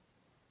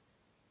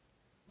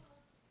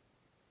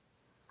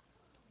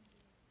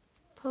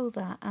pull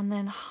that and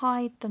then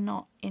hide the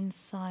knot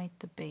inside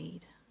the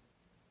bead.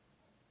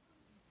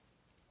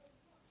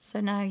 So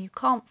now you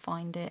can't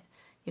find it,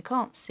 you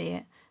can't see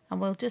it,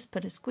 and we'll just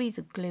put a squeeze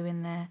of glue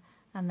in there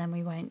and then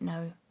we won't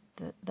know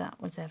that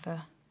that was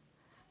ever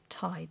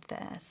tied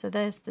there. So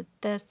there's the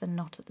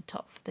knot at the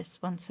top for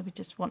this one. So we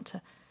just want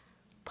to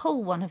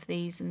pull one of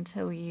these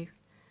until you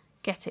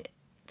get it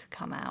to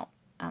come out,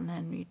 and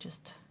then you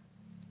just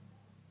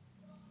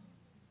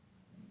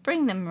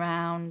bring them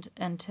round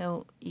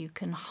until you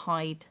can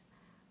hide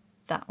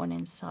that one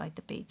inside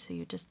the bead. So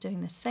you're just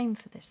doing the same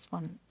for this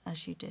one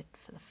as you did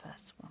for the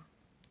first one.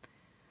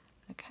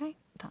 Okay,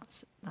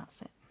 that's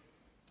it.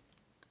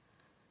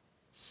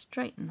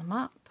 Straighten them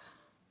up.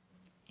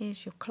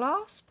 Here's your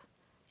clasp,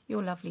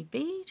 your lovely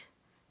bead.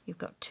 You've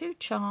got 2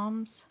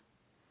 charms.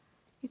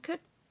 You could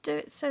do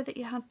it so that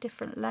you had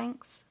different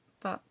lengths,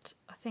 but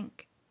I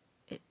think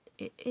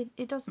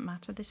it doesn't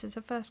matter. This is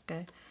a first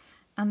go.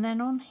 And then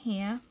on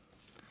here,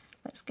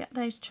 let's get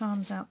those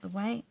charms out the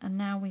way, and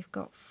now we've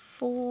got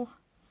 4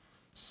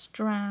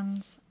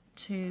 strands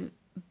to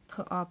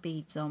put our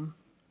beads on.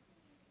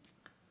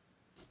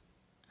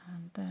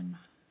 And then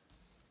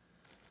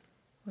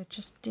we'll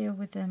just deal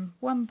with them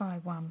one by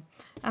one.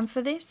 And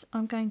for this,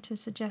 I'm going to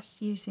suggest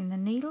using the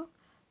needle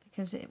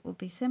because it will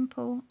be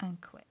simple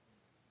and quick.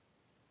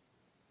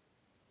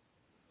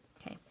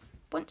 Okay,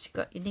 once you've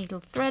got your needle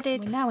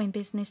threaded, we're now in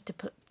business to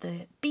put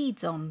the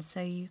beads on.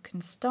 So you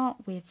can start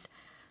with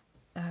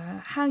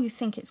how you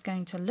think it's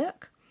going to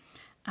look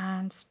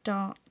and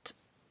start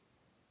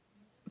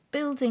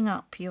building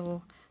up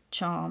your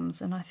charms.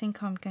 And I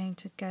think I'm going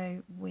to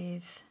go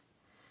with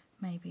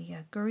maybe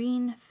a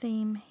green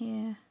theme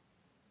here,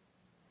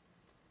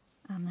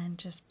 and then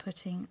just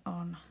putting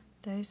on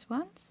those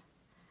ones.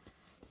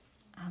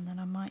 And then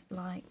I might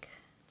like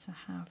to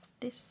have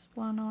this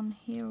one on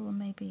here, or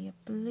maybe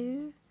a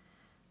blue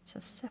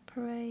to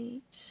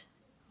separate.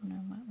 Oh no,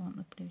 I might want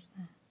the blues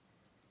there.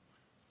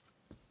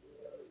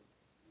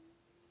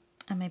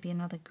 And maybe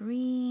another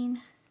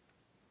green.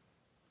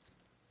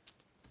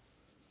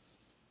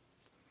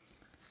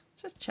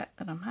 Just check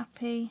that I'm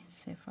happy,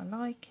 see if I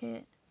like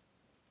it.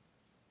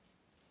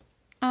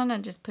 And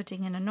I'm just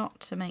putting in a knot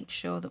to make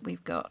sure that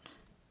we've got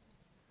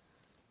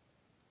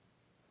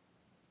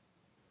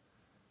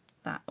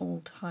that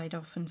all tied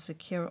off and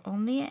secure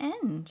on the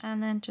end.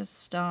 And then just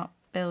start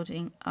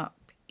building up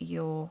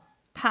your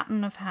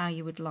pattern of how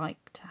you would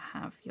like to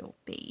have your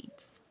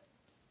beads.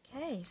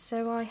 Okay,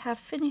 so I have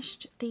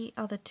finished the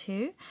other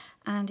 2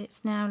 and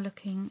it's now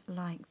looking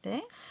like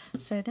this.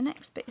 So the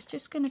next bit is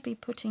just going to be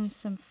putting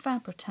some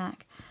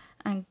Fabri-Tac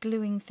and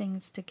gluing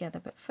things together.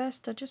 But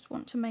first I just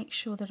want to make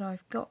sure that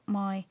I've got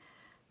my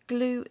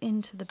glue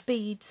into the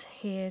beads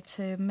here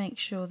to make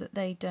sure that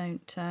they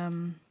don't,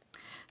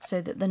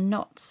 so that the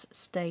knots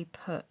stay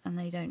put and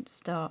they don't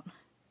start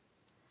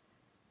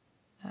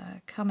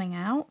coming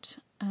out.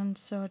 And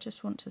so I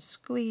just want to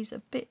squeeze a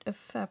bit of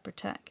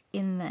Fabri-Tac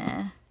in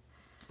there,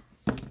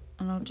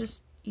 and I'll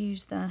just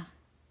use the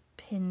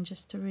pin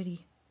just to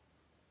really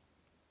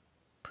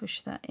push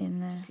that in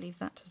there. Just leave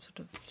that to sort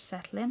of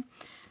settle in.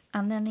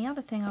 And then the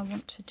other thing I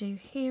want to do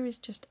here is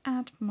just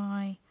add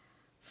my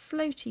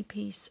floaty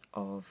piece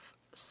of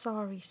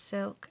sari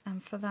silk,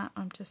 and for that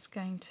I'm just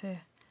going to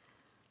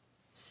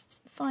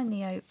find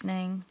the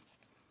opening,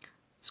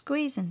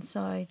 squeeze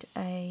inside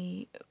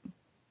a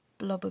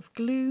blob of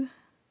glue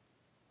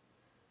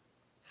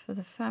for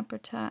the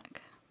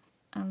Fabri-Tac,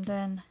 and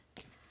then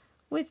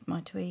with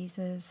my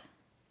tweezers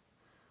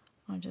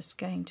I'm just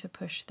going to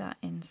push that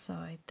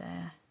inside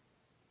there.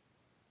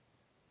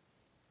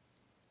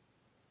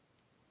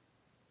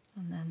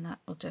 And then that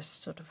will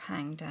just sort of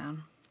hang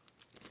down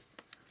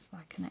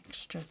like an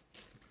extra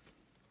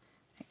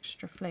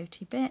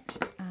floaty bit,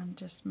 and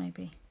just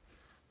maybe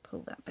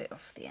pull that bit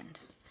off the end.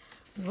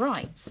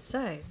 Right,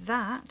 so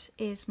that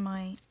is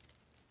my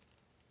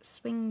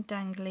swing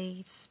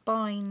dangly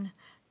spine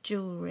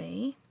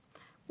jewellery,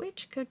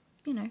 which could,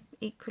 you know,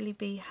 equally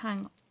be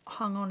hung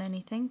on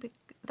anything, but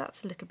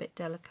that's a little bit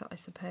delicate, I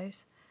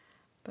suppose.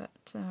 But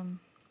so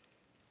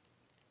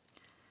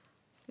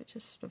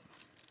just sort of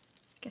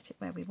get it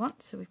where we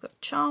want. So we've got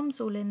charms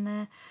all in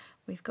there,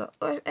 we've got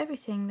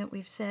everything that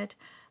we've said,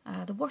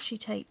 the washi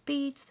tape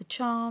beads, the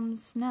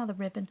charms, now the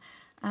ribbon.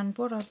 And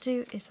what I'll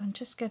do is I'm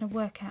just going to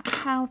work out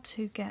how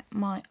to get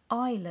my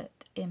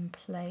eyelet in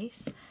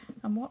place.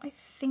 And what I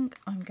think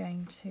I'm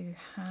going to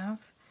have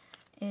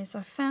is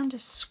I found a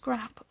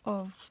scrap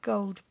of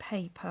gold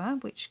paper,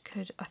 which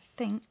I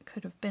think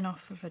could have been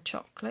off of a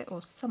chocolate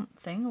or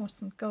something, or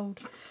some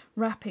gold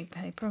wrapping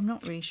paper, I'm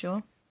not really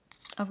sure.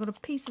 I've got a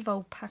piece of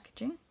old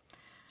packaging.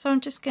 So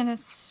I'm just going to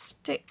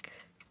stick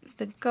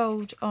the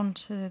gold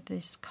onto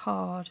this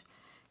card,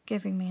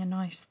 giving me a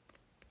nice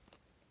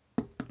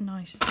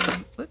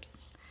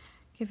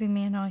giving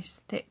me a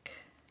nice thick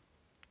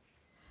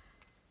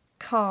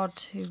card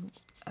to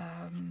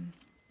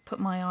put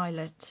my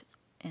eyelet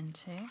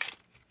into.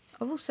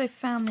 I've also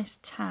found this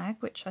tag,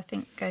 which I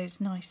think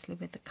goes nicely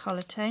with the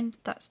colour tone.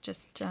 That's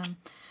just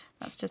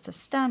a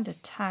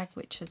standard tag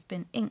which has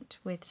been inked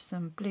with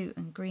some blue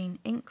and green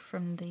ink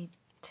from the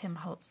Tim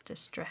Holtz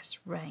Distress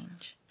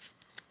range.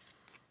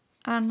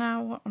 And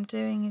now what I'm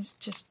doing is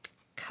just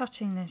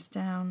cutting this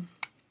down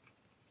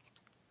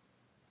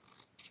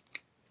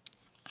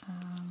I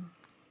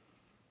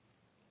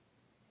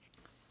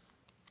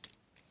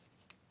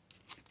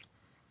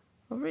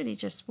really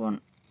just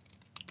want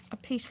a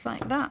piece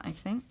like that, I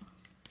think.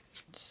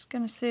 Just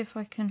going to see if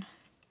I can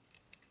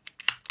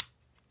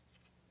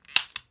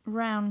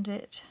round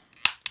it.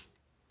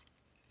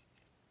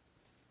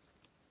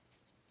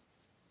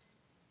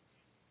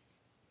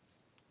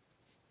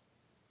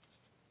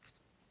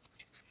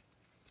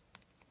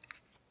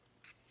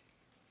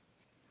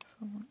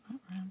 I want that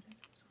rounded.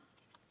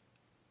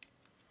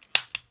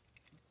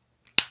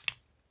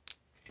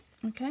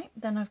 Okay,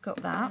 then I've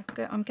got that.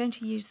 I'm going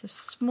to use the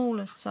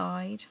smaller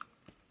side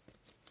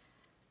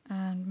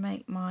and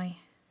make my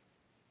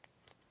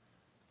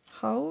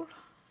hole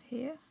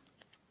here.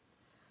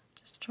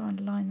 Just try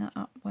and line that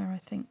up where I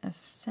think the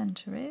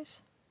centre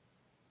is.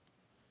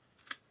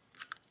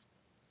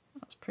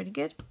 That's pretty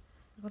good.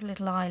 I've got a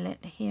little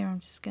eyelet here,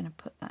 I'm just going to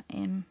put that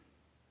in.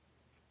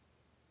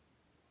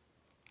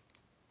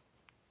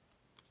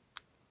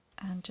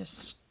 And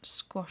just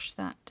squash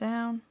that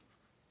down.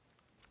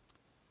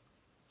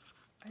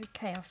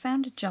 Okay, I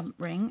found a jump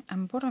ring,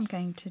 and what I'm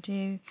going to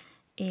do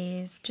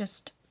is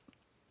just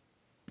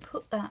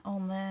put that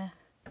on there.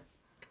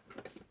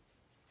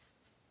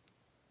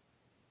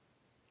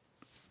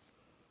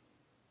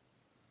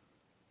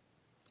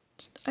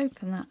 Just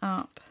open that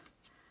up,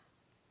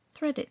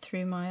 thread it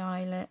through my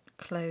eyelet,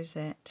 close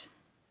it.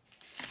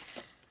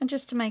 And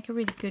just to make a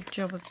really good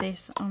job of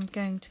this, I'm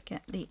going to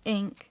get the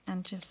ink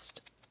and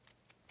just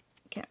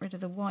get rid of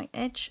the white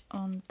edge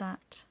on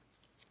that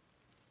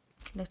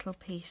little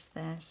piece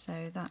there,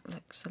 so that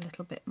looks a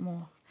little bit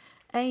more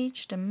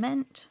aged and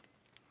mint.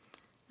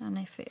 And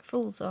if it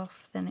falls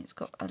off, then it's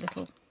got a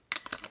little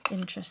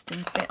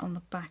interesting bit on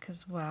the back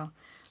as well.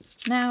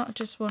 Now I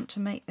just want to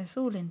make this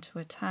all into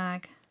a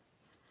tag,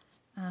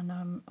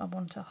 and I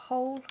want a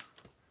hole,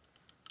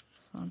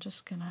 so I'm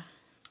just gonna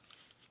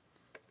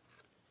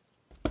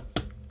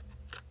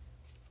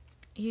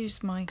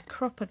use my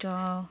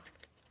crocodile,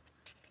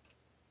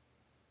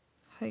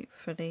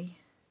 hopefully.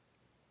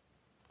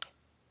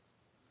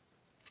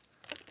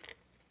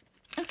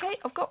 Okay,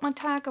 I've got my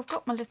tag, I've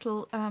got my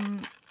little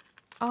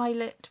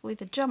eyelet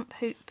with a jump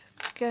hoop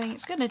going.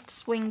 It's going to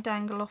swing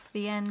dangle off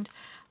the end.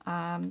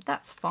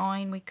 That's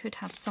fine. We could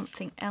have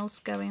something else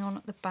going on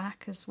at the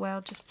back as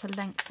well, just to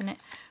lengthen it.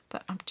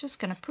 But I'm just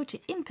going to put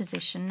it in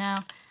position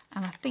now,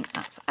 and I think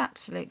that's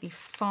absolutely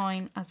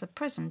fine as a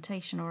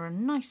presentation or a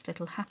nice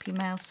little happy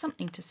mail,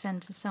 something to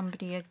send to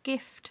somebody, a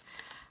gift,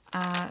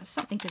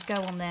 something to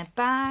go on their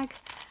bag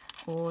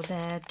or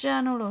their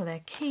journal or their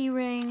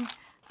keyring.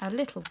 A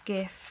little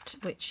gift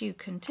which you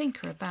can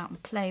tinker about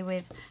and play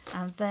with,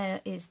 and there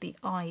is the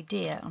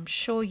idea. I'm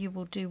sure you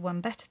will do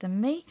one better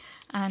than me,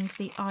 and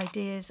the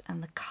ideas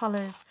and the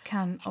colours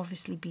can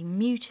obviously be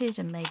muted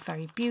and made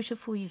very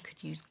beautiful. You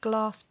could use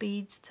glass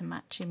beads to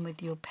match in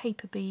with your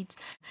paper beads.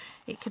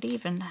 It could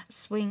even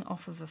swing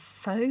off of a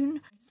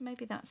phone. So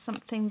maybe that's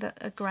something that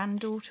a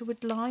granddaughter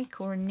would like,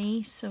 or a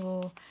niece,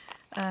 or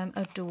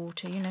a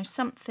daughter, you know,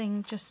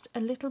 something just a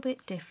little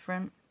bit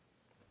different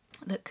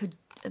that could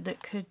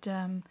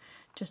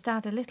just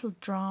add a little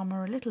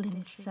drama, a little in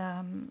this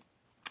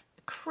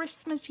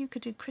Christmas. You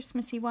could do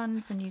Christmassy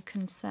ones, and you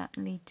can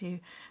certainly do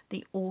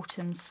the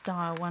autumn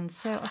style ones.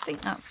 So I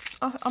think that's,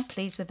 I'm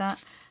pleased with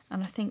that,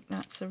 and I think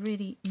that's a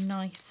really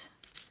nice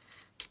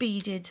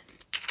beaded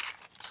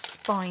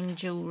spine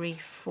jewellery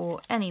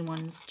for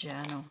anyone's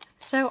journal.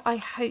 So I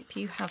hope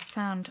you have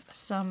found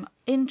some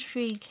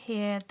intrigue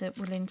here that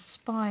will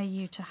inspire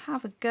you to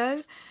have a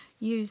go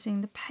using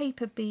the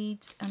paper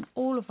beads and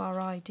all of our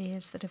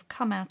ideas that have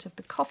come out of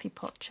the coffee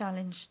pot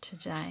challenge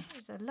today.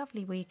 It's a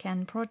lovely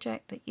weekend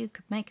project that you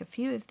could make a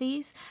few of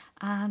these,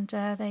 and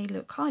they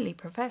look highly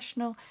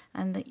professional,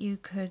 and that you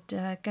could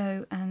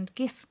go and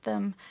gift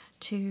them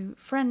to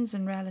friends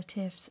and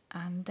relatives,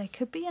 and they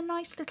could be a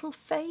nice little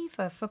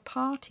favour for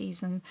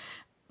parties, and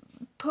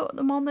put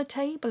them on the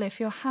table if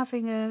you're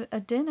having a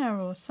dinner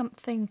or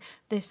something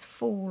this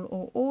fall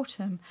or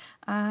autumn,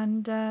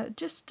 and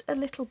just a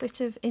little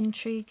bit of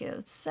intrigue.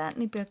 It'll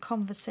certainly be a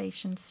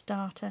conversation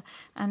starter.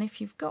 And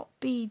if you've got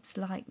beads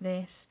like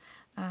this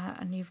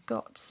and you've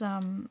got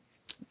some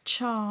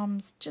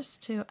charms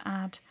just to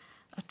add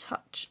a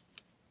touch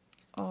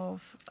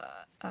of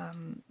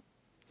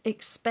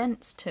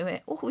expense to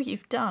it, all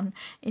you've done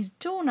is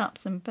torn up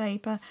some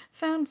paper,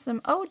 found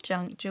some old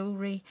junk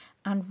jewellery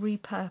and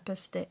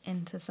repurposed it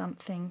into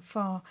something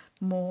far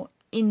more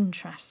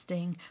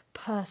interesting,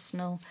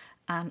 personal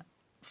and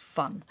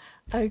fun.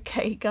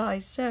 Okay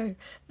guys, so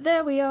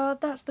there we are.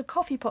 That's the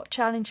coffee pot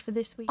challenge for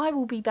this week. I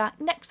will be back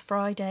next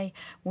Friday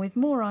with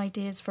more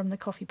ideas from the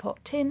coffee pot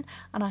tin,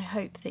 and I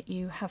hope that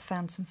you have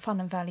found some fun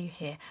and value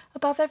here.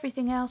 Above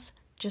everything else,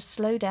 just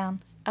slow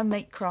down and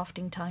make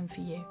crafting time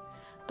for you.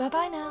 Bye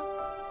bye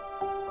now.